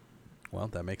role. Well,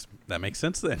 that makes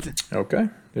sense then. Okay,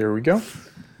 there we go.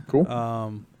 Cool.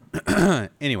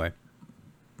 Anyway,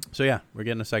 so yeah, we're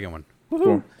getting a second one. Woo-hoo.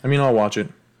 Cool. I mean, I'll watch it.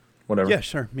 Whatever. Yeah,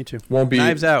 sure. Me too. Won't be.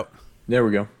 Knives Out. There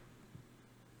we go.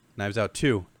 Knives Out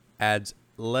 2 adds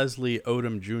Leslie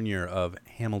Odom Jr. of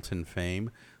Hamilton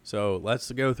fame. So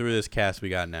let's go through this cast we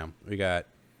got now. We got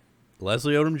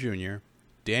Leslie Odom Jr.,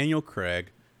 Daniel Craig,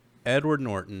 Edward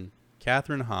Norton,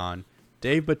 Catherine Hahn,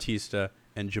 Dave Bautista,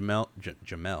 and Janelle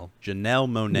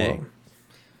Monáe.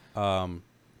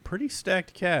 Pretty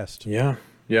stacked cast. Yeah.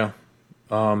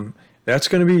 That's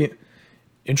going to be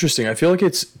interesting. I feel like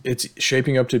it's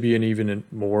shaping up to be an even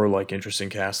more like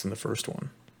interesting cast than the first one,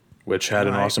 which had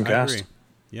an awesome cast. Agree.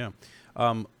 Yeah.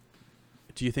 Do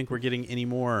you think we're getting any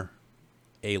more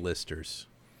A-listers?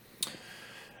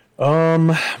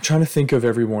 I'm trying to think of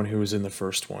everyone who was in the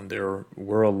first one. There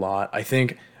were a lot. I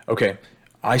think, okay,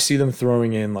 I see them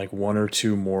throwing in like one or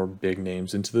two more big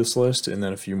names into this list and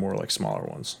then a few more like smaller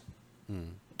ones.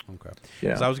 Okay.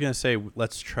 Yeah. So I was going to say,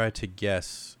 let's try to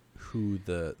guess who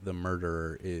the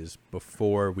murderer is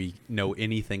before we know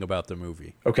anything about the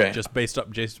movie. Okay. Just based off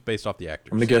the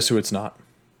actors. I'm going to guess who it's not.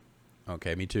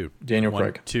 Okay, me too. Daniel 1,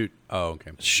 Craig. 2. Oh,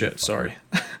 okay. Shit, sorry.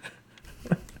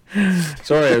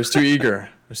 Sorry, I was too eager.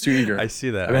 I see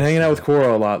that. I've been hanging out with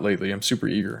Cora a lot lately. I'm super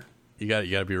eager. You got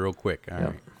to be real quick. All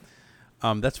Yeah.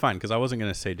 right. That's fine because I wasn't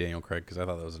gonna say Daniel Craig because I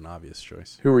thought that was an obvious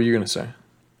choice. Who were you gonna say?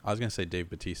 I was gonna say Dave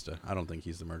Bautista. I don't think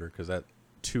he's the murderer because that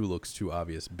too looks too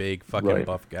obvious. Big fucking Right.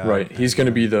 buff guy. Right. He's gonna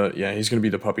be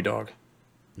the puppy dog.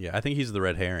 Yeah, I think he's the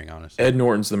red herring. Honestly, Ed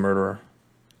Norton's the murderer.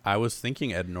 I was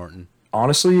thinking Ed Norton.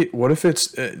 Honestly, what if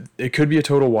it could be a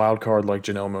total wild card like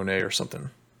Janelle Monáe or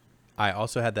something? I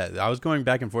also had that. I was going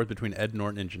back and forth between Ed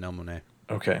Norton and Janelle Monáe.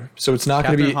 Okay, so it's not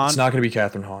Catherine gonna be Hahn? it's not gonna be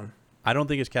Catherine Hahn. I don't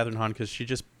think it's Catherine Hahn because she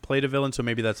just played a villain, so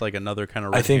maybe that's like another kind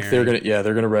of. I think herring.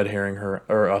 they're gonna red herring her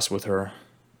or us with her.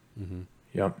 Mm-hmm.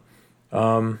 Yep.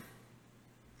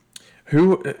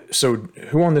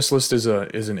 Who on this list is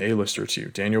an A-lister to you?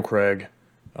 Daniel Craig,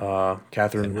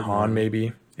 Catherine Edward Hahn, Norton.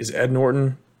 maybe. Is Ed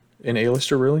Norton an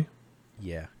A-lister really?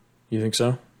 Yeah. You think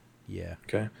so? Yeah.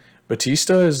 Okay.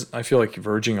 Batista is, I feel like,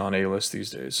 verging on A-list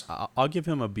these days. I'll give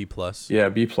him a B plus. Yeah,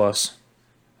 B plus.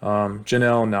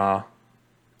 Janelle, nah.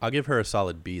 I'll give her a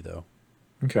solid B though.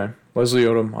 Okay. Leslie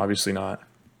Odom, obviously not.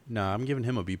 No, I'm giving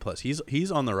him a B plus.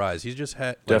 He's on the rise. He's just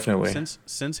had Definitely.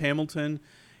 since Hamilton,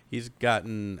 he's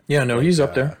gotten. Yeah, no, like, he's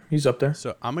up there. He's up there.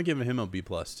 So I'm gonna give him a B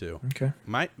plus too. Okay.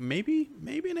 Maybe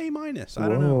an A minus. I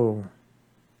don't know. Whoa.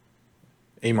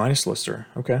 A minus lister.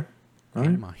 Okay. All A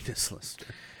right. minus lister.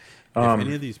 If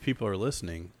any of these people are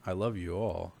listening, I love you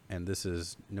all, and this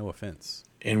is no offense.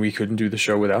 And we couldn't do the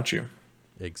show without you.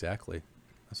 Exactly.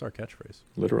 That's our catchphrase.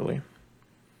 Literally.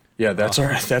 Yeah, that's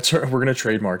our we're gonna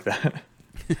trademark that.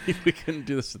 We couldn't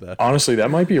do this without. Honestly,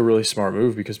 that might be a really smart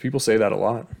move because people say that a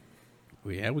lot.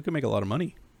 Yeah, we could make a lot of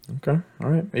money. Okay. All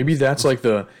right. Maybe that's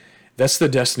the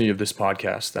destiny of this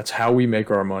podcast. That's how we make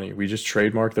our money. We just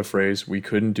trademark the phrase, we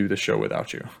couldn't do the show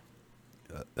without you.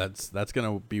 That's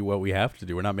gonna be what we have to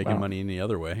do. We're not making money any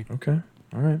other way. Okay.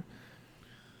 All right.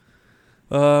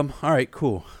 All right,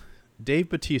 cool. Dave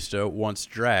Bautista wants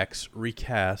Drax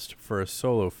recast for a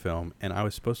solo film, and I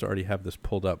was supposed to already have this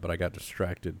pulled up, but I got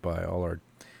distracted by all our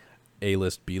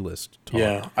A-list, B-list talk.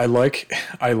 Yeah, I like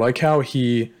how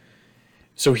he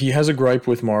has a gripe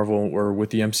with Marvel or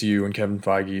with the MCU and Kevin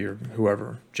Feige or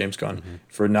whoever, James Gunn,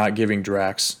 for not giving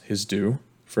Drax his due,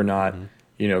 for not,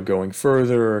 going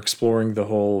further, exploring the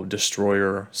whole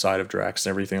destroyer side of Drax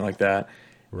and everything like that.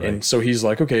 Right. And so he's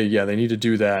like, okay, yeah, they need to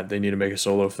do that. They need to make a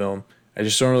solo film. I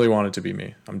just don't really want it to be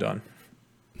me. I'm done.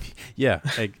 Yeah,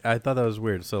 I thought that was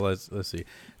weird. So let's see.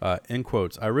 In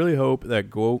quotes, I really hope that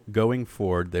going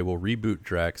forward they will reboot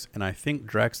Drax, and I think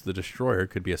Drax the Destroyer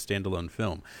could be a standalone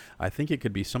film. I think it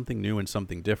could be something new and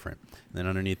something different. And then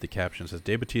underneath the caption says,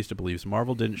 Dave Bautista believes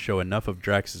Marvel didn't show enough of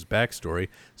Drax's backstory,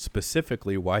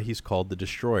 specifically why he's called the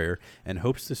Destroyer, and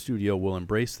hopes the studio will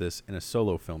embrace this in a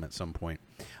solo film at some point.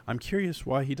 I'm curious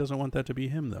why he doesn't want that to be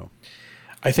him, though.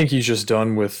 I think he's just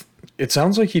done with... It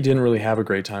sounds like he didn't really have a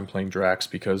great time playing Drax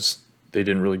because they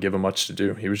didn't really give him much to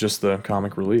do. He was just the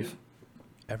comic relief.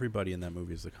 Everybody in that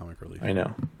movie is the comic relief. I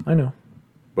know.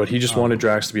 But he just wanted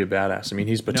Drax to be a badass. I mean,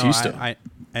 he's Batista. No,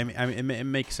 I mean, it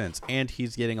makes sense, and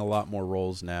he's getting a lot more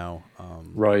roles now.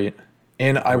 Right.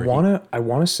 And I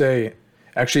wanna say,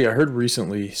 actually, I heard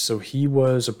recently. So he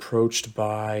was approached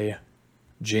by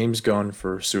James Gunn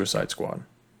for Suicide Squad,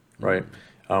 right?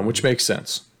 Which makes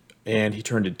sense. And he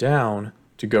turned it down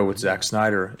to go with Zack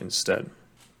Snyder instead.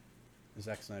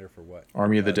 Zack Snyder for what?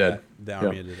 Army of the Dead. The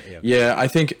Army of the Dead. Yeah, I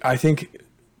think.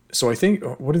 So I think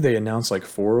what did they announce? Like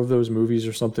 4 of those movies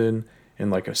or something, and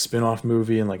like a spin-off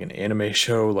movie and like an anime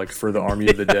show, like for the Army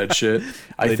of the Dead shit.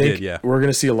 I think we're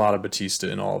gonna see a lot of Batista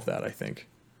in all of that. I think.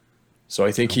 So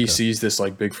I think he sees this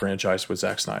like big franchise with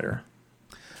Zack Snyder.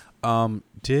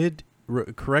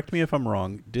 Correct me if I'm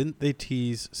wrong. Didn't they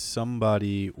tease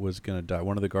somebody was gonna die?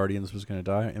 One of the Guardians was gonna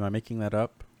die. Am I making that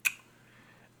up?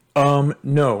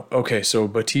 No. Okay, so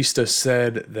Batista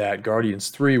said that Guardians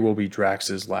 3 will be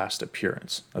Drax's last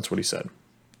appearance. That's what he said.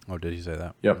 Oh, did he say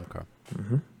that? Yep. Okay.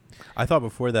 I thought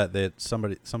before that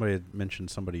somebody had mentioned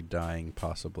somebody dying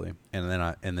possibly, and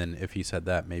then if he said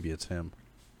that, maybe it's him.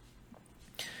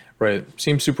 Right.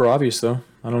 Seems super obvious though.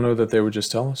 I don't know that they would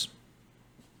just tell us.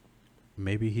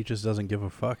 Maybe he just doesn't give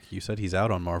a fuck. You said he's out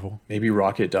on Marvel. Maybe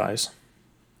Rocket dies.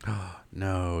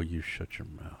 No, you shut your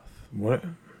mouth. What?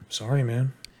 Sorry,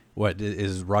 man. What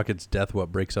is Rocket's death?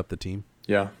 What breaks up the team?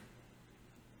 Yeah.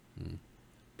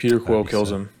 Peter Quill be kills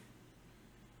sad. him.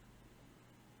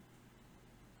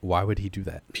 Why would he do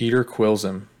that? Peter quills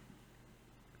him.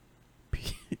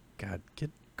 God,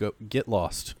 get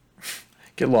lost.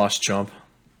 Get lost, chump.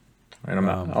 All right, I'm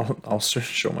out. I'll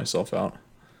show myself out.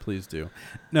 Please do.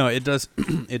 No, it does.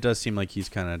 It does seem like he's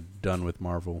kind of done with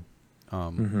Marvel.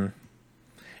 And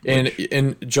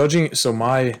judging, so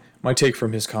my take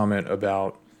from his comment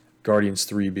about Guardians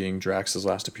 3 being Drax's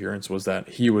last appearance was that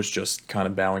he was just kind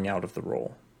of bowing out of the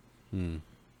role.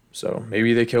 So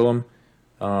maybe they kill him.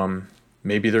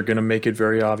 Maybe they're going to make it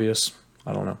very obvious.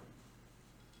 I don't know.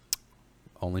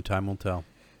 Only time will tell.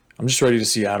 I'm just ready to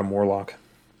see Adam Warlock.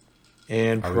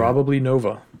 And probably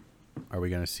Nova. Are we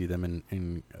going to see them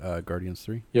in Guardians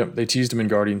 3? Yep, they teased him in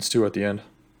Guardians 2 at the end.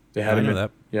 They had him in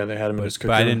that. Yeah, they had him in his cocoon.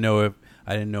 But I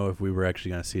didn't know if we were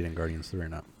actually going to see it in Guardians 3 or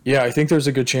not. Yeah, I think there's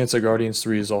a good chance that Guardians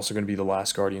 3 is also going to be the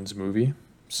last Guardians movie.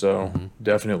 So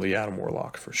definitely Adam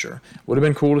Warlock for sure. Would have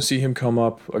been cool to see him come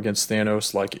up against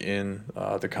Thanos like in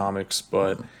the comics,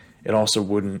 but it also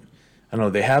wouldn't. I don't know.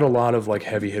 They had a lot of like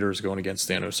heavy hitters going against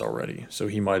Thanos already, so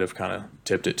he might have kind of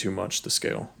tipped it too much the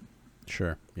scale.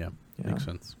 Sure. Yeah. Makes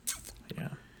sense. Yeah,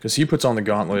 because he puts on the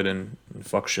gauntlet and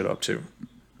fucks shit up too,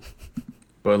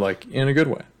 but like in a good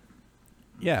way.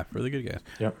 Yeah, for the good guys.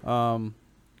 Yep. All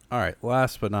right.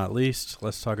 Last but not least,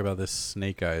 let's talk about this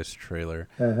Snake Eyes trailer.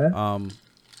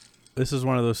 This is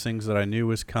one of those things that I knew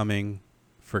was coming,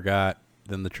 forgot,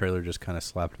 then the trailer just kind of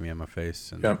slapped me in my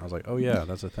face, and I was like, "Oh yeah,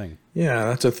 that's a thing." Yeah,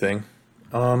 that's a thing.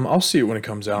 I'll see it when it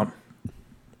comes out.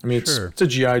 I mean, it's a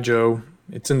G.I. Joe.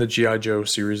 It's in the G.I. Joe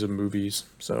series of movies,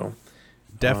 so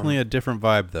definitely a different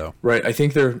vibe, though. Right. I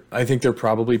think they're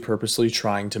probably purposely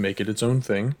trying to make it its own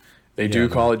thing. They do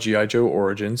call it G.I. Joe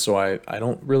Origins, so I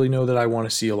don't really know that I want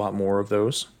to see a lot more of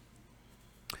those.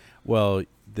 Well,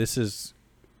 this is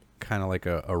kind of like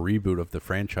a reboot of the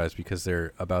franchise because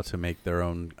they're about to make their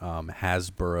own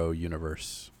Hasbro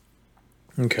universe.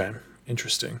 Okay,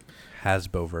 interesting.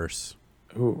 Hasboverse.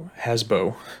 Ooh,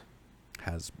 Hasbro.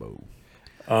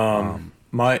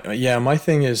 My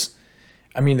thing is,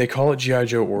 I mean, they call it G.I.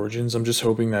 Joe Origins. I'm just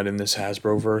hoping that in this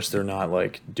Hasbro verse, they're not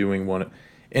like doing one,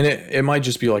 and it might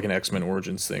just be like an X-Men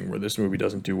Origins thing where this movie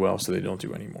doesn't do well, so they don't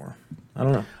do any more. I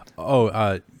don't know.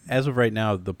 Oh, as of right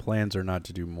now, the plans are not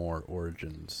to do more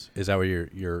Origins. Is that what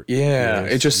you're? Yeah,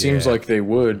 it just seems like they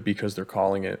would because they're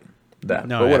calling it that.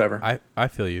 No, but whatever. I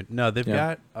feel you. No, they've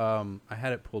got. I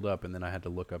had it pulled up, and then I had to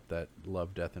look up that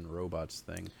Love, Death, and Robots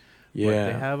thing. Yeah,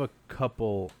 but they have a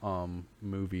couple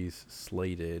movies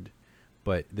slated,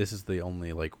 but this is the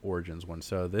only like Origins one.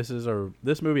 So this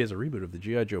movie is a reboot of the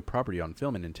G.I. Joe property on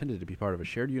film and intended to be part of a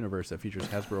shared universe that features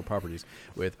Hasbro properties.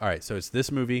 So it's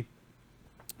this movie.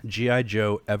 G.I.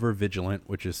 Joe Ever Vigilant,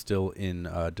 which is still in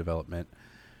development,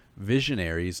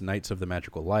 Visionaries, Knights of the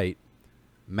Magical Light,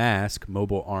 Mask,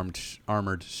 Mobile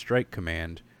Armored Strike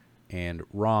Command, and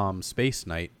ROM, Space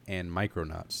Knight, and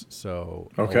Micronauts. So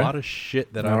a lot of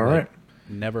shit that I've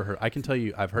never heard. I can tell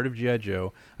you, I've heard of G.I.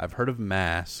 Joe, I've heard of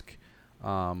Mask.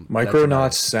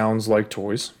 Micronauts sounds like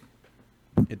toys.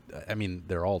 I mean,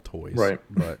 they're all toys. Right.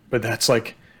 But that's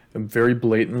like very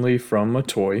blatantly from a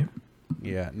toy.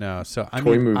 Yeah, no. So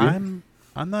movie.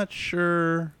 I'm not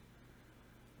sure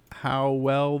how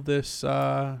well this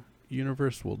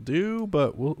universe will do,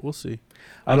 but we'll see.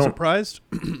 I'm surprised.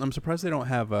 I'm surprised they don't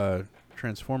have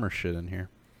Transformer shit in here.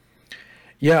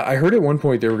 Yeah, I heard at one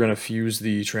point they were going to fuse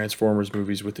the Transformers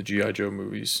movies with the G.I. Joe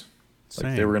movies.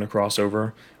 Like they were going to cross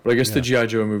over, but I guess the G.I.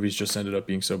 Joe movies just ended up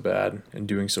being so bad and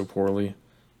doing so poorly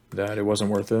that it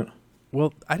wasn't worth it.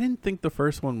 Well, I didn't think the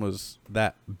first one was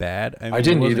that bad. I mean, I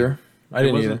didn't either.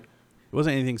 It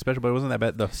wasn't anything special, but it wasn't that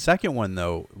bad. The second one,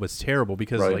 though, was terrible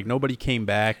because like nobody came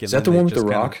back. And is that the one with The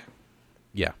Rock?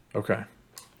 Yeah. Okay.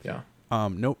 Yeah.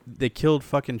 No, they killed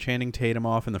fucking Channing Tatum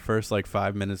off in the first like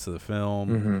 5 minutes of the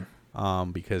film.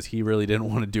 Because he really didn't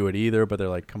want to do it either. But they're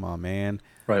like, "Come on, man."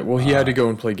 Right. Well, he had to go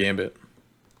and play Gambit.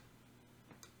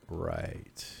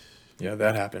 Right. Yeah,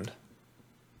 that happened.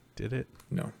 Did it?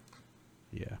 No.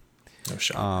 Yeah. No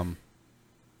shot.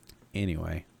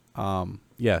 Anyway.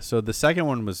 Yeah, so the second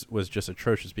one was just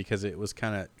atrocious because it was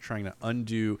kind of trying to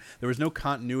undo. There was no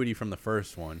continuity from the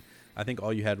first one. I think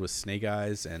all you had was Snake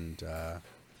Eyes and the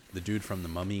dude from The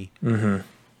Mummy. You're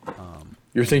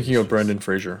thinking of Brendan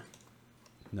Fraser.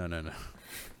 No.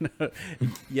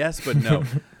 Yes, but no.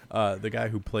 The guy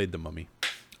who played The Mummy.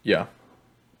 Yeah.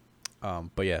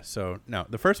 But yeah, so no,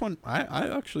 the first one I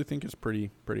actually think is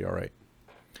pretty all right.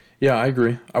 Yeah, I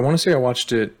agree. I want to say I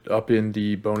watched it up in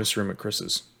the bonus room at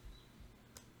Chris's.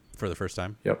 For the first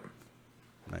time? Yep.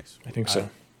 Nice. I think so.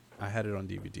 I had it on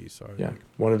DVD, so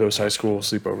one of those high school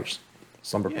sleepovers,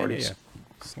 slumber parties. Yeah.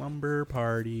 Slumber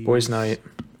parties. Boys' night.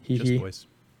 Just boys.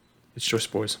 It's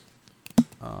just boys.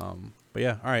 But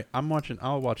yeah, all right.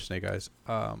 I'll watch Snake Eyes.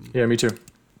 Yeah, me too.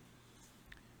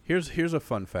 Here's a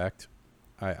fun fact.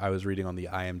 I was reading on the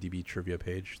IMDb trivia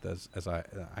page, as I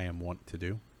am wont to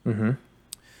do. Mm-hmm.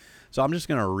 So I'm just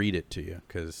gonna read it to you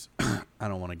because I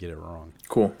don't want to get it wrong.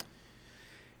 Cool.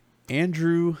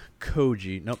 Andrew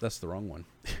Koji. Nope, that's the wrong one.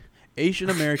 Asian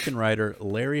American writer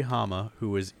Larry Hama, who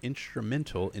was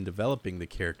instrumental in developing the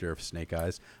character of Snake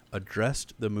Eyes,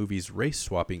 addressed the movie's race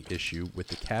swapping issue with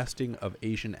the casting of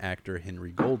Asian actor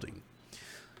Henry Golding.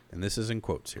 And this is in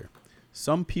quotes here.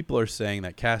 Some people are saying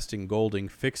that casting Golding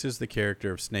fixes the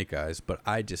character of Snake Eyes, but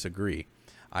I disagree.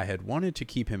 I had wanted to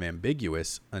keep him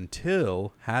ambiguous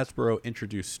until Hasbro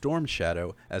introduced Storm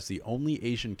Shadow as the only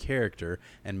Asian character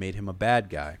and made him a bad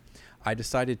guy. I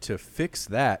decided to fix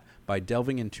that by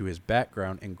delving into his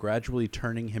background and gradually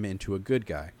turning him into a good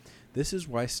guy. This is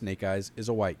why Snake Eyes is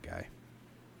a white guy.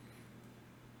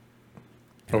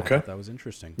 And Okay. I thought that was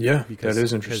interesting. Yeah, that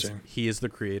is interesting. Because he is the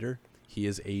creator, he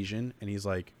is Asian, and he's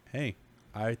like, hey,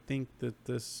 I think that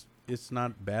it's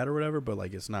not bad or whatever, but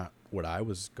like it's not what I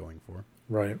was going for.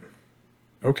 Right.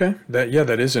 Okay.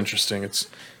 That is interesting. It's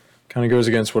kind of goes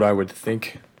against what I would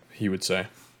think he would say.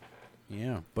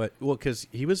 Yeah, but well, because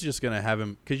he was just gonna have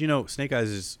him, because Snake Eyes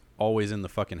is always in the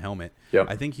fucking helmet. Yep.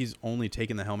 I think he's only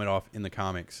taken the helmet off in the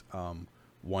comics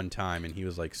one time, and he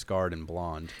was like scarred and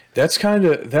blonde. That's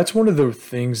one of the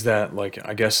things that, like,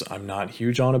 I guess I'm not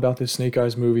huge on about this Snake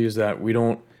Eyes movie is that we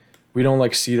don't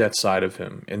like see that side of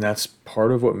him, and that's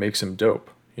part of what makes him dope.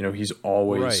 He's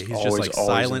always Right, he's always, just like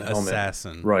always silent in the helmet.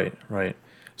 assassin. Right.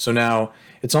 So now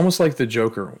it's almost like the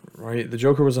Joker, right? The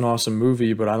Joker was an awesome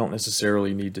movie, but I don't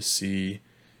necessarily need to see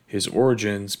his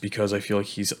origins because I feel like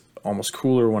he's almost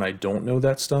cooler when I don't know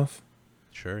that stuff.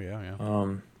 Sure, yeah.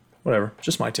 Whatever,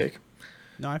 just my take,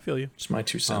 No, I feel you. just my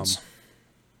 2 cents.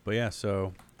 But yeah,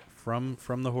 so from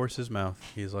the horse's mouth,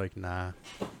 he's like, nah,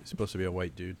 he's supposed to be a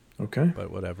white dude, Okay, but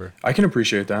whatever. I can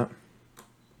appreciate that.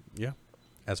 Yeah,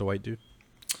 as a white dude.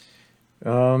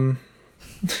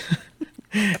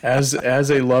 As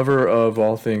a lover of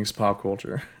all things pop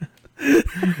culture,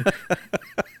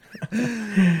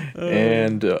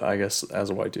 and I guess as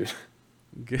a white dude,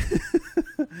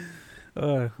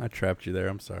 I trapped you there.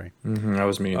 I'm sorry. that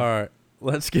was mean. All right,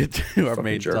 let's get to our Fucking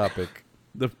main jerk. topic,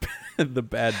 the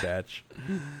Bad Batch.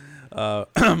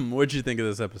 What'd you think of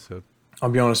this episode? I'll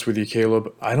be honest with you,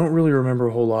 Caleb. I don't really remember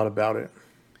a whole lot about it.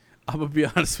 I'm gonna be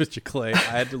honest with you, Clay. I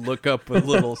had to look up a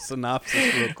little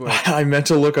synopsis real quick. I meant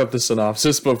to look up the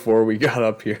synopsis before we got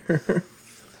up here.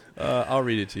 I'll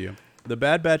read it to you. The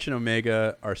Bad Batch and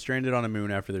Omega are stranded on a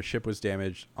moon after their ship was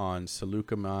damaged on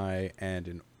Seleucami, and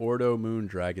an Ordo moon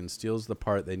dragon steals the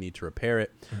part they need to repair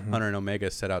it. Hunter and Omega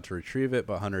set out to retrieve it,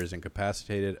 but Hunter is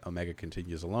incapacitated. Omega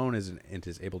continues alone and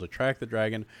is able to track the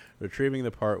dragon, retrieving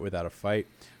the part without a fight.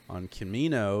 On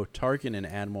Kamino, Tarkin and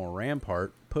Admiral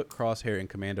Rampart put Crosshair in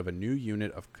command of a new unit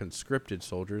of conscripted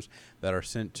soldiers that are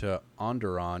sent to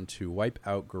Onderon to wipe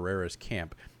out Guerrera's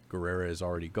camp. Guerrera is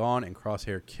already gone, and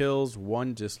Crosshair kills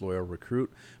one disloyal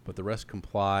recruit, but the rest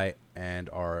comply and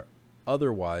are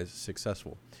otherwise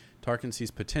successful. Tarkin sees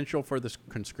potential for the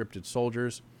conscripted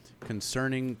soldiers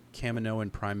concerning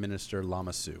Kaminoan Prime Minister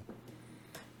Lama Su.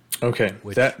 Okay,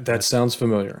 that sounds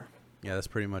familiar. Yeah, that's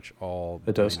pretty much all It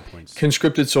the does. main points.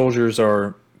 Conscripted soldiers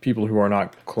are people who are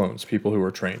not clones, people who are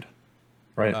trained,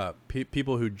 right?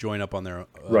 People who join up on their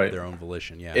Right. their own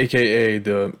volition, yeah. AKA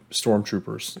the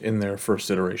stormtroopers in their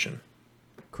first iteration.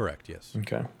 Correct, yes.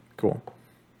 Okay, cool.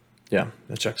 Yeah,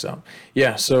 that checks out.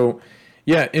 Yeah, so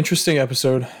yeah, interesting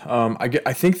episode.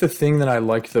 I think the thing that I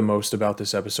liked the most about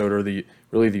this episode, or the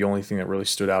only thing that really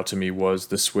stood out to me, was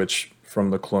the switch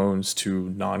from the clones to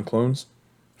non-clones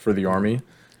for the army.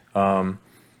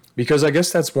 Because I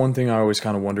guess that's one thing I always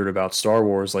kind of wondered about Star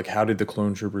Wars, like how did the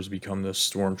clone troopers become the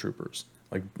stormtroopers?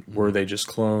 Like were they just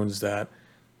clones that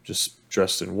just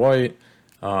dressed in white?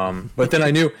 But then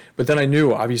I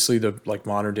knew obviously the like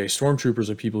modern day stormtroopers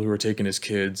are people who are taken as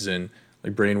kids and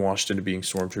like brainwashed into being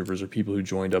stormtroopers, or people who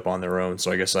joined up on their own.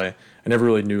 So I guess I never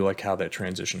really knew like how that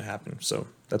transition happened. So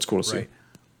that's cool to see. Right.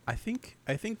 I think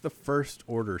the first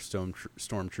order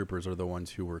stormtroopers are the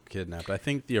ones who were kidnapped. I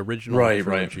think the original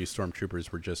trilogy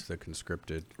stormtroopers were just the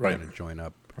conscripted kind of join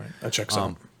up. Right. That checks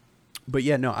out. But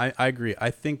yeah, no, I agree. I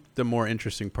think the more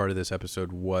interesting part of this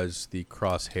episode was the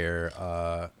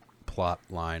Crosshair plot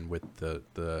line with the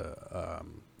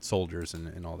soldiers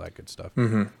and all that good stuff.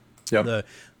 Mm-hmm. Yep.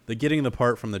 The getting the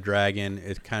part from the dragon,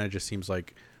 it kind of just seems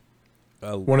like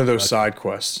one of those side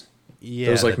quests. Yeah,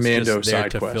 those like that's Mando just there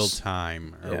side to quests. fill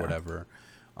time or Yeah. whatever.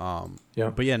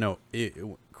 Yeah. But yeah, no,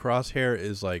 Crosshair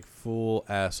is like full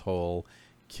asshole.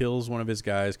 Kills one of his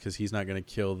guys because he's not going to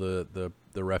kill the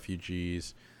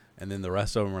refugees, and then the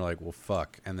rest of them are like, well,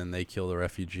 fuck, and then they kill the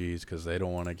refugees because they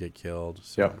don't want to get killed.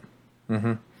 So.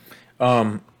 Yep.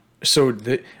 Mm-hmm. So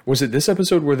was it this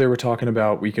episode where they were talking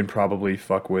about we can probably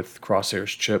fuck with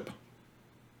Crosshair's chip?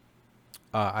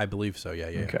 I believe so. Yeah.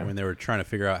 Okay. When they were trying to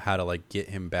figure out how to like get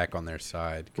him back on their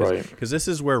side, Right? Because this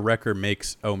is where Wrecker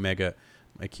makes Omega.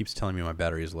 It keeps telling me my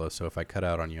battery is low, so if I cut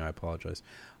out on you, I apologize.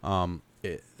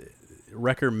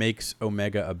 Wrecker makes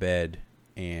Omega a bed,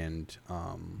 and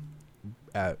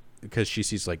because she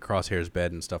sees like Crosshair's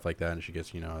bed and stuff like that, and she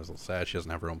gets, you know, a little sad. She doesn't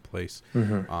have her own place.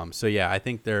 So yeah, I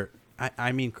think they're.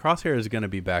 I mean, Crosshair is going to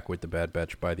be back with the Bad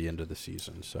Batch by the end of the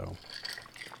season. So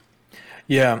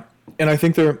Yeah, and I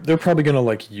think they're probably gonna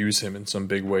like use him in some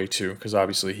big way too, because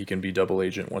obviously he can be double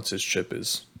agent once his chip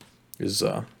is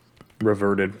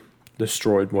reverted,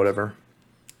 destroyed, whatever.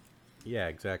 yeah,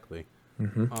 exactly.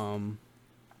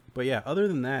 But yeah, other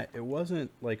than that, it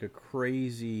wasn't like a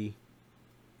crazy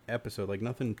episode. Like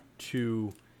nothing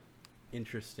too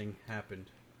interesting happened.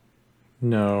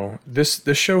 No, this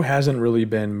show hasn't really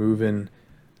been moving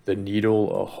the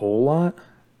needle a whole lot.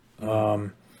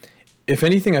 If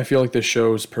anything, I feel like the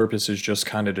show's purpose is just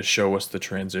kind of to show us the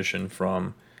transition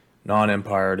from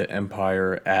non-Empire to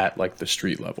Empire at like the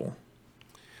street level.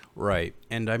 Right.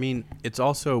 And I mean, it's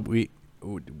also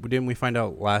didn't we find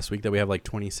out last week that we have like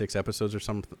 26 episodes or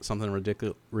something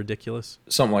ridiculous?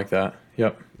 Something like that.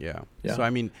 Yep. Yeah. Yeah. So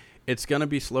I mean, it's gonna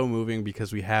be slow moving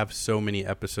because we have so many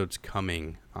episodes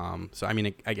coming. So I mean,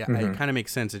 it kind of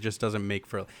makes sense. It just doesn't make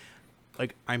for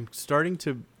like I'm starting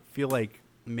to feel like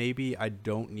maybe I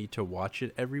don't need to watch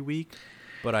it every week,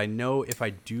 but I know if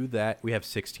I do that, we have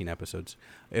 16 episodes.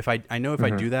 If I know if I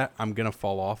do that, I'm gonna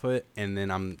fall off it, and then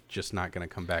I'm just not gonna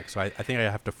come back. So I think I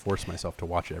have to force myself to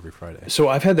watch it every Friday. So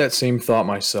I've had that same thought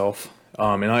myself,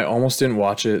 and I almost didn't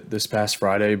watch it this past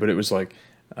Friday, but it was like,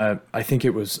 I think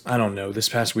it was, I don't know, this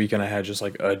past weekend I had just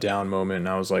like a down moment, and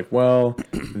I was like, well,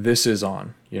 this is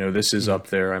on, you know, this is up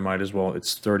there. I might as well,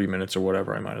 it's 30 minutes or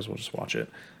whatever. I might as well just watch it.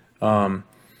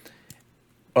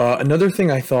 Another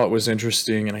thing I thought was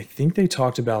interesting, and I think they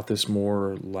talked about this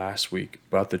more last week,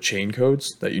 about the chain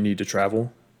codes that you need to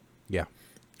travel. Yeah.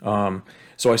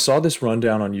 So I saw this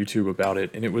rundown on YouTube about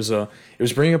it, and it was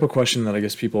bringing up a question that I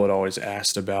guess people had always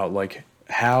asked about, like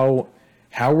how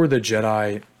were the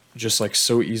Jedi just like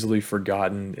so easily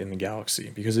forgotten in the galaxy?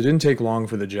 Because it didn't take long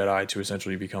for the Jedi to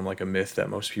essentially become like a myth that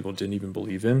most people didn't even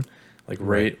believe in. Like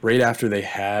right after they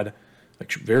had,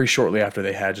 like very shortly after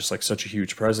they had just like such a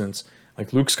huge presence.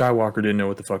 Like Luke Skywalker didn't know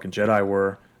what the fucking Jedi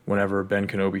were whenever Ben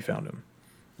Kenobi found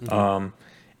him.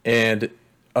 And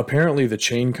apparently the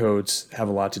chain codes have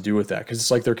a lot to do with that, because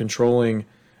it's like they're controlling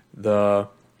the,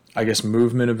 I guess,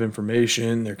 movement of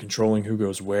information. They're controlling who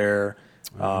goes where,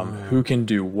 who can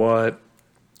do what.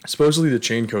 Supposedly the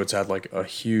chain codes had like a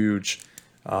huge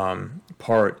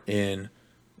part in,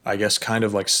 I guess, kind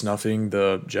of like snuffing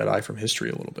the Jedi from history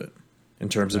a little bit in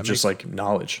terms of just like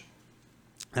knowledge.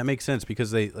 That makes sense because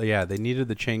they needed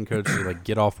the chain codes to like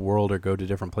get off world or go to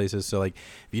different places. So like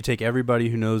if you take everybody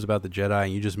who knows about the Jedi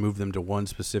and you just move them to one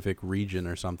specific region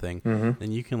or something,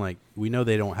 then you can like, we know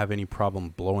they don't have any problem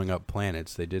blowing up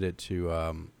planets. They did it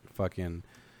to fucking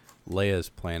Leia's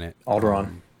planet,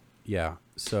 Alderaan. Yeah.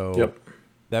 So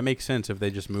that makes sense if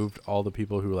they just moved all the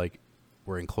people who like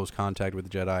were in close contact with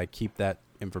the Jedi, keep that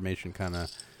information kind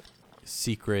of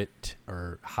secret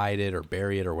or hide it or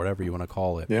bury it or whatever you want to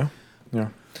call it. Yeah. Yeah.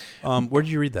 Where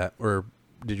did you read that, or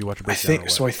did you watch a breakdown?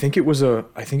 I think it was like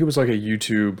a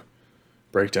YouTube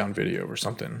breakdown video or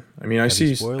something. I mean, I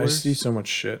see so much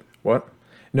shit. What?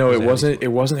 No, it wasn't. It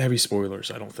wasn't heavy spoilers.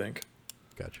 I don't think.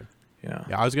 Gotcha. Yeah.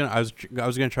 Yeah, I was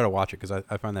gonna try to watch it because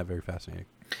I find that very fascinating.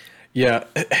 Yeah,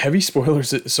 heavy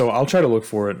spoilers. So I'll try to look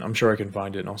for it. I'm sure I can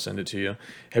find it and I'll send it to you.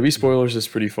 Heavy spoilers is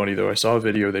pretty funny though. I saw a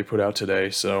video they put out today.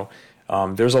 So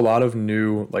there's a lot of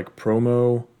new like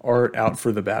promo art out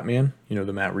for the Batman, you know,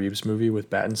 the Matt Reeves movie with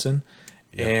Pattinson.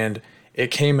 Yep. And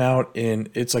it came out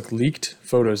it's like leaked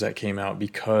photos that came out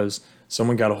because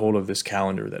someone got a hold of this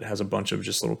calendar that has a bunch of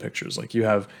just little pictures. Like you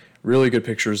have really good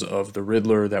pictures of the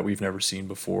Riddler that we've never seen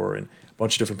before and a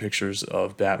bunch of different pictures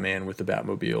of Batman with the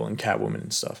Batmobile and Catwoman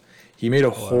and stuff. He made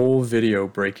a whole video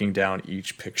breaking down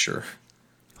each picture.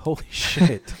 Holy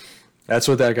shit. That's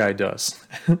what that guy does.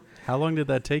 How long did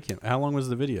that take him? How long was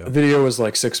the video? The video was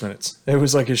like 6 minutes. It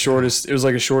was like his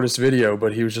shortest video,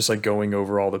 but he was just like going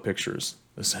over all the pictures.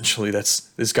 Essentially, that's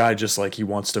this guy just like he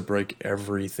wants to break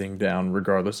everything down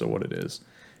regardless of what it is.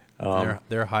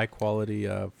 They're high quality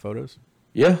photos.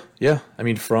 Yeah. I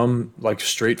mean,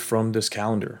 straight from this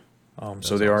calendar.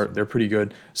 So they're pretty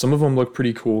good. Some of them look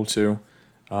pretty cool too.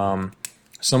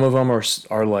 Some of them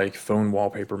are like phone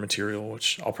wallpaper material,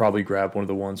 which I'll probably grab one of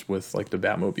the ones with like the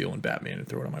Batmobile and Batman and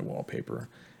throw it on my wallpaper.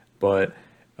 But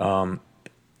on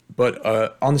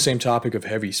the same topic of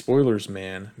heavy spoilers,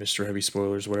 man, Mr. Heavy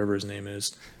Spoilers, whatever his name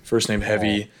is, first name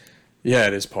Heavy. Yeah,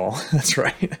 it is Paul. That's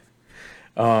right.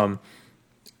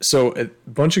 So a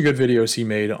bunch of good videos he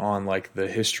made on like the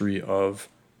history of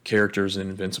characters in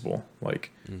Invincible,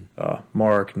 like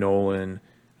Mark, Nolan,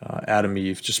 Adam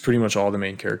Eve, just pretty much all the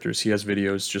main characters. He has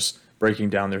videos just breaking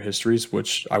down their histories,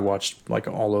 which I watched like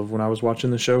all of when I was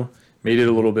watching the show. Made it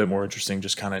a little bit more interesting,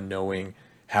 just kind of knowing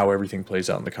how everything plays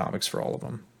out in the comics for all of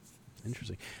them.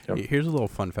 Interesting. Yep. Here's a little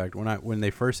fun fact. When they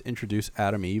first introduced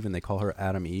Adam Eve and they call her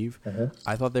Adam Eve,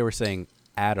 I thought they were saying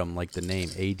Adam, like the name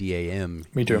Adam.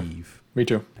 Me too. Eve. Me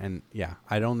too. And yeah,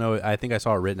 I don't know. I think I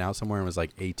saw it written out somewhere and it was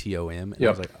like Atom. And I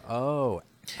was like, oh,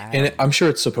 Adam. And I'm sure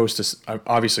it's supposed to.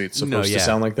 Obviously, it's supposed to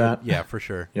sound like that. Yeah, for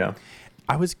sure. Yeah.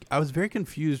 I was very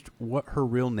confused what her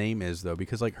real name is though,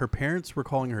 because like her parents were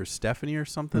calling her Stephanie or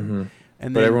something,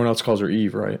 and But everyone else calls her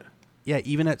Eve, right? Yeah,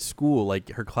 even at school,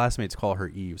 like her classmates call her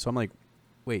Eve. So I'm like,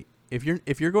 wait, if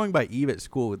you're going by Eve at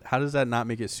school, how does that not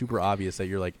make it super obvious that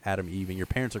you're like Adam Eve and your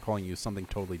parents are calling you something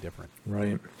totally different?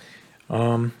 Right. I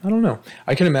don't know.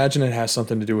 I can imagine it has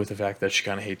something to do with the fact that she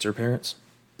kind of hates her parents.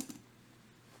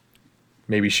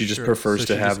 Maybe she just prefers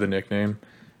to have the nickname.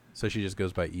 So she just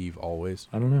goes by Eve always.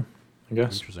 I don't know. I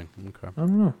guess. Interesting. Okay. I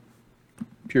don't know.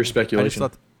 Pure speculation.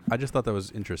 I just thought that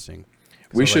was interesting.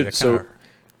 We should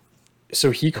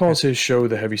so he calls his show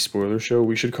the Heavy Spoiler Show.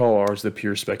 We should call ours the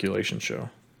Pure Speculation Show.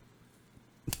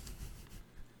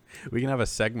 We can have a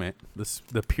segment,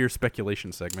 the pure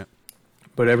speculation segment.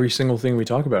 But every single thing we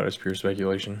talk about is pure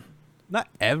speculation. Not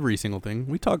every single thing.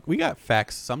 We got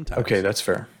facts sometimes. Okay, that's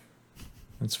fair.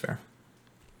 That's fair.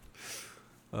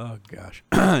 Oh gosh.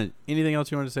 Anything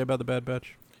else you want to say about the Bad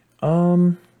Batch?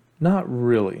 Not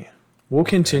really. We'll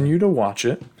continue to watch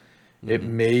it. It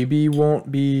maybe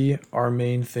won't be our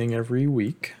main thing every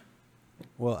week.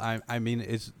 Well, I mean,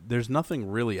 there's nothing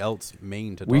really else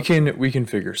main to talk about. We can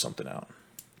figure something out.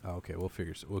 Oh, okay, we'll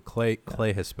figure. Well, Clay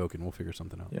has spoken. We'll figure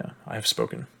something out. Yeah, I have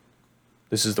spoken.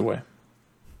 This is the way.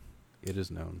 It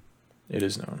is known. It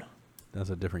is known.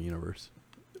 That's a different universe.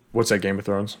 What's that, Game of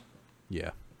Thrones? Yeah.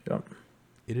 Yep.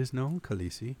 It is known,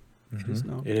 Khaleesi. It is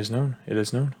known. It is known. It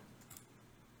is known.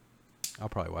 I'll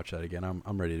probably watch that again.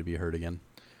 I'm ready to be heard again.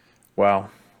 Wow,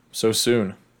 so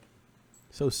soon.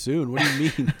 So soon? What do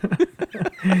you mean?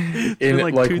 In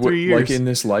like 2-3 years. Like in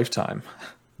this lifetime.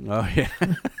 Oh yeah.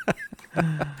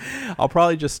 I'll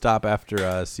probably just stop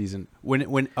after season when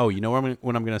you know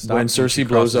when I'm gonna stop when Cersei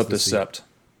blows up the Sept.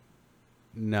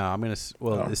 No, I'm gonna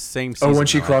the same season. Oh, when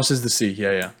she crosses the sea.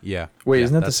 Yeah. Wait,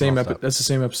 isn't that the same episode? That's the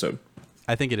same episode.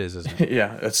 I think it is, isn't it?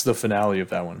 Yeah, that's the finale of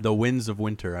that one. The Winds of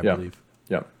Winter, I believe.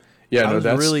 Yeah. Yeah, I was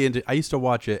really into. I used to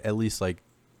watch it at least like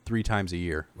 3 times a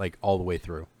year, like all the way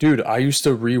through. Dude, I used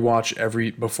to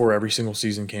rewatch before every single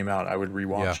season came out. I would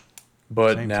rewatch. Yeah.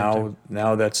 But now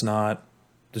that's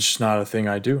just not a thing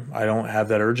I do. I don't have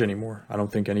that urge anymore. I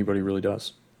don't think anybody really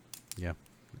does. Yeah.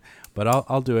 But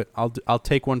I'll do it. I'll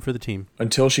take one for the team.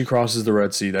 Until she crosses the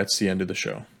Red Sea, that's the end of the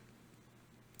show.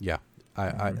 Yeah.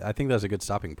 I think that's a good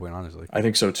stopping point, honestly. I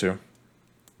think so too.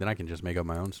 Then I can just make up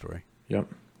my own story. Yep.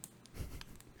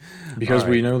 Because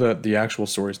we know that the actual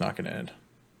story's not going to end.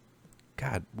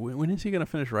 God, when is he going to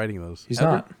finish writing those? He's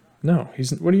not. No,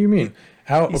 he's. What do you mean?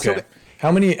 How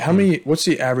many? What's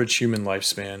the average human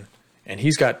lifespan? And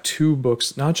he's got 2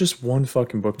 books, not just one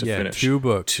fucking book to finish. 2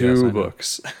 books. 2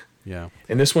 books. Yeah.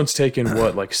 And this one's taken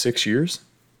what, like 6 years?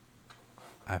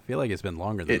 I feel like it's been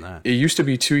longer than that. It used to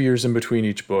be 2 years in between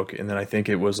each book, and then I think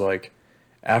it was like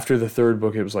after the 3rd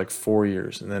book, it was like 4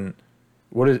 years, and then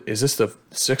what is this the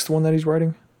 6th one that he's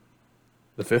writing?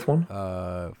 The 5th one?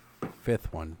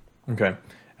 5th one. Okay.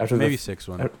 After maybe 6th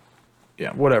one.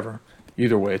 Yeah, whatever.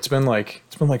 Either way, it's been like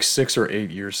 6 or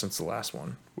 8 years since the last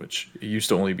one, which it used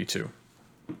to only be 2.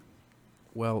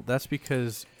 Well, that's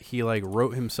because he like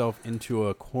wrote himself into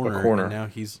a corner. And now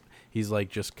he's like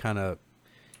just kind of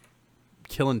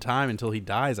killing time until he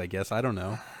dies, I guess. I don't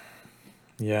know.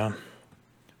 Yeah.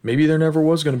 Maybe there never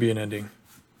was going to be an ending.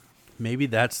 Maybe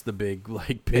that's the big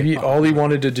like maybe all he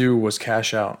wanted to do was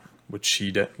cash out, which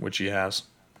he has.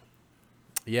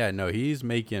 Yeah, no, he's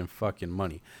making fucking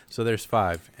money. So there's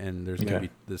 5 and there's going to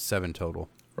be the 7 total.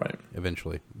 Right.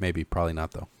 Eventually. Maybe, probably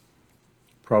not though.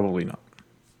 Probably not.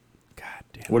 God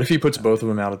damn. What if he puts both of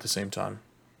them out at the same time?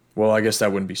 Well, I guess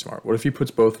that wouldn't be smart. What if he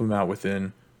puts both of them out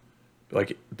within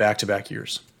like back-to-back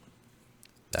years?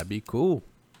 That'd be cool.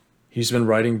 He's been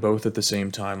writing both at the same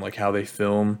time, like how they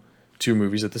film 2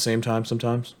 movies at the same time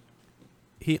sometimes.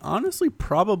 He honestly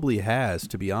probably has,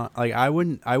 to be honest. Like I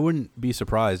wouldn't be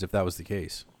surprised if that was the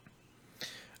case.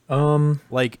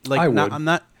 Like I would. I'm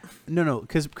not. No,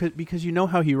 because you know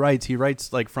how he writes. He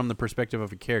writes like from the perspective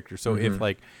of a character. So if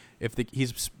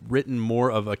he's written more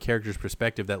of a character's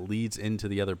perspective that leads into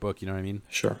the other book, you know what I mean?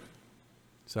 Sure.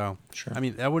 So sure. I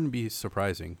mean that wouldn't be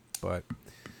surprising, but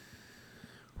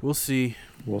We'll see.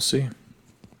 We'll see.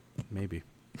 Maybe.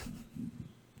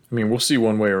 I mean, we'll see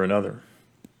one way or another.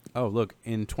 Oh, look.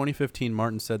 In 2015,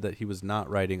 Martin said that he was not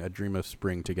writing A Dream of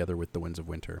Spring together with The Winds of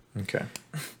Winter. Okay.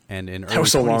 And in early That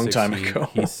was a long time 2016,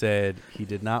 ago. he said he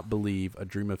did not believe A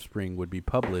Dream of Spring would be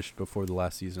published before the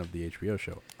last season of the HBO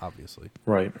show, obviously.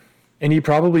 Right. And he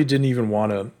probably didn't even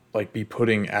want to like be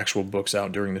putting actual books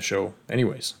out during the show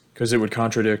anyways, because it would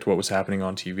contradict what was happening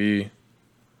on TV,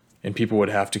 and people would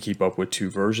have to keep up with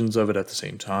two versions of it at the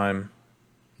same time.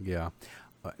 Yeah.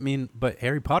 I mean, but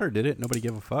Harry Potter did it. Nobody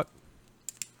gave a fuck.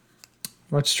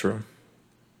 That's true.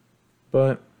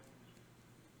 But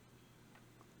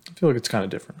I feel like it's kind of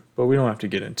different. But we don't have to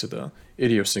get into the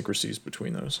idiosyncrasies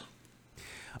between those.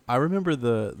 I remember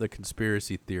the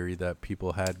conspiracy theory that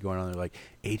people had going on. They're like,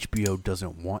 HBO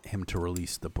doesn't want him to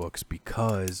release the books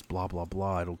because blah, blah,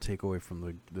 blah. It'll take away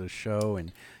from the show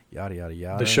and yada, yada,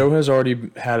 yada. The show has already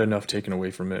had enough taken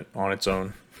away from it on its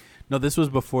own. No, this was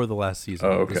before the last season.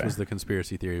 Oh, okay. This was the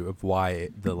conspiracy theory of why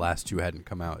the last two hadn't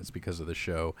come out. It's because of the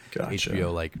show. Gotcha.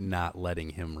 HBO like not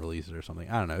letting him release it or something.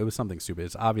 I don't know. It was something stupid.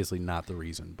 It's obviously not the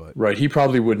reason, but Right. He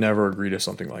probably would never agree to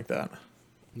something like that.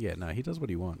 yeah, no, he does what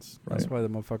he wants. Right. That's why the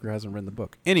motherfucker hasn't written the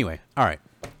book. Anyway, all right.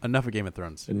 Enough of Game of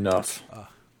Thrones. Enough.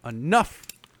 Enough.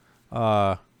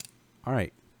 All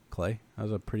right, Clay. That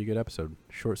was a pretty good episode.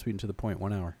 Short, sweet, and to the point.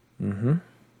 1 hour. Mm-hmm.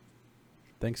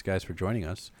 Thanks, guys, for joining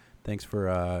us. Thanks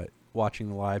for watching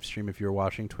the live stream. If you're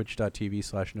watching,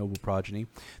 twitch.tv/nobleprogeny.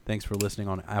 Thanks for listening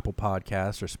on Apple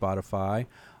Podcasts or Spotify.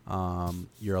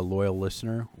 You're a loyal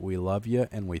listener. We love you,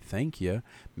 and we thank you.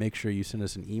 Make sure you send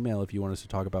us an email if you want us to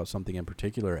talk about something in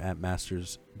particular at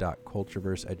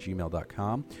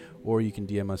masters.cultureverse@gmail.com, or you can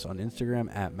DM us on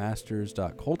Instagram at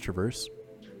masters.cultureverse.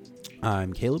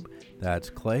 I'm Caleb. That's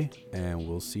Clay, and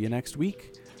we'll see you next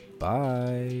week.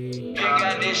 Bye.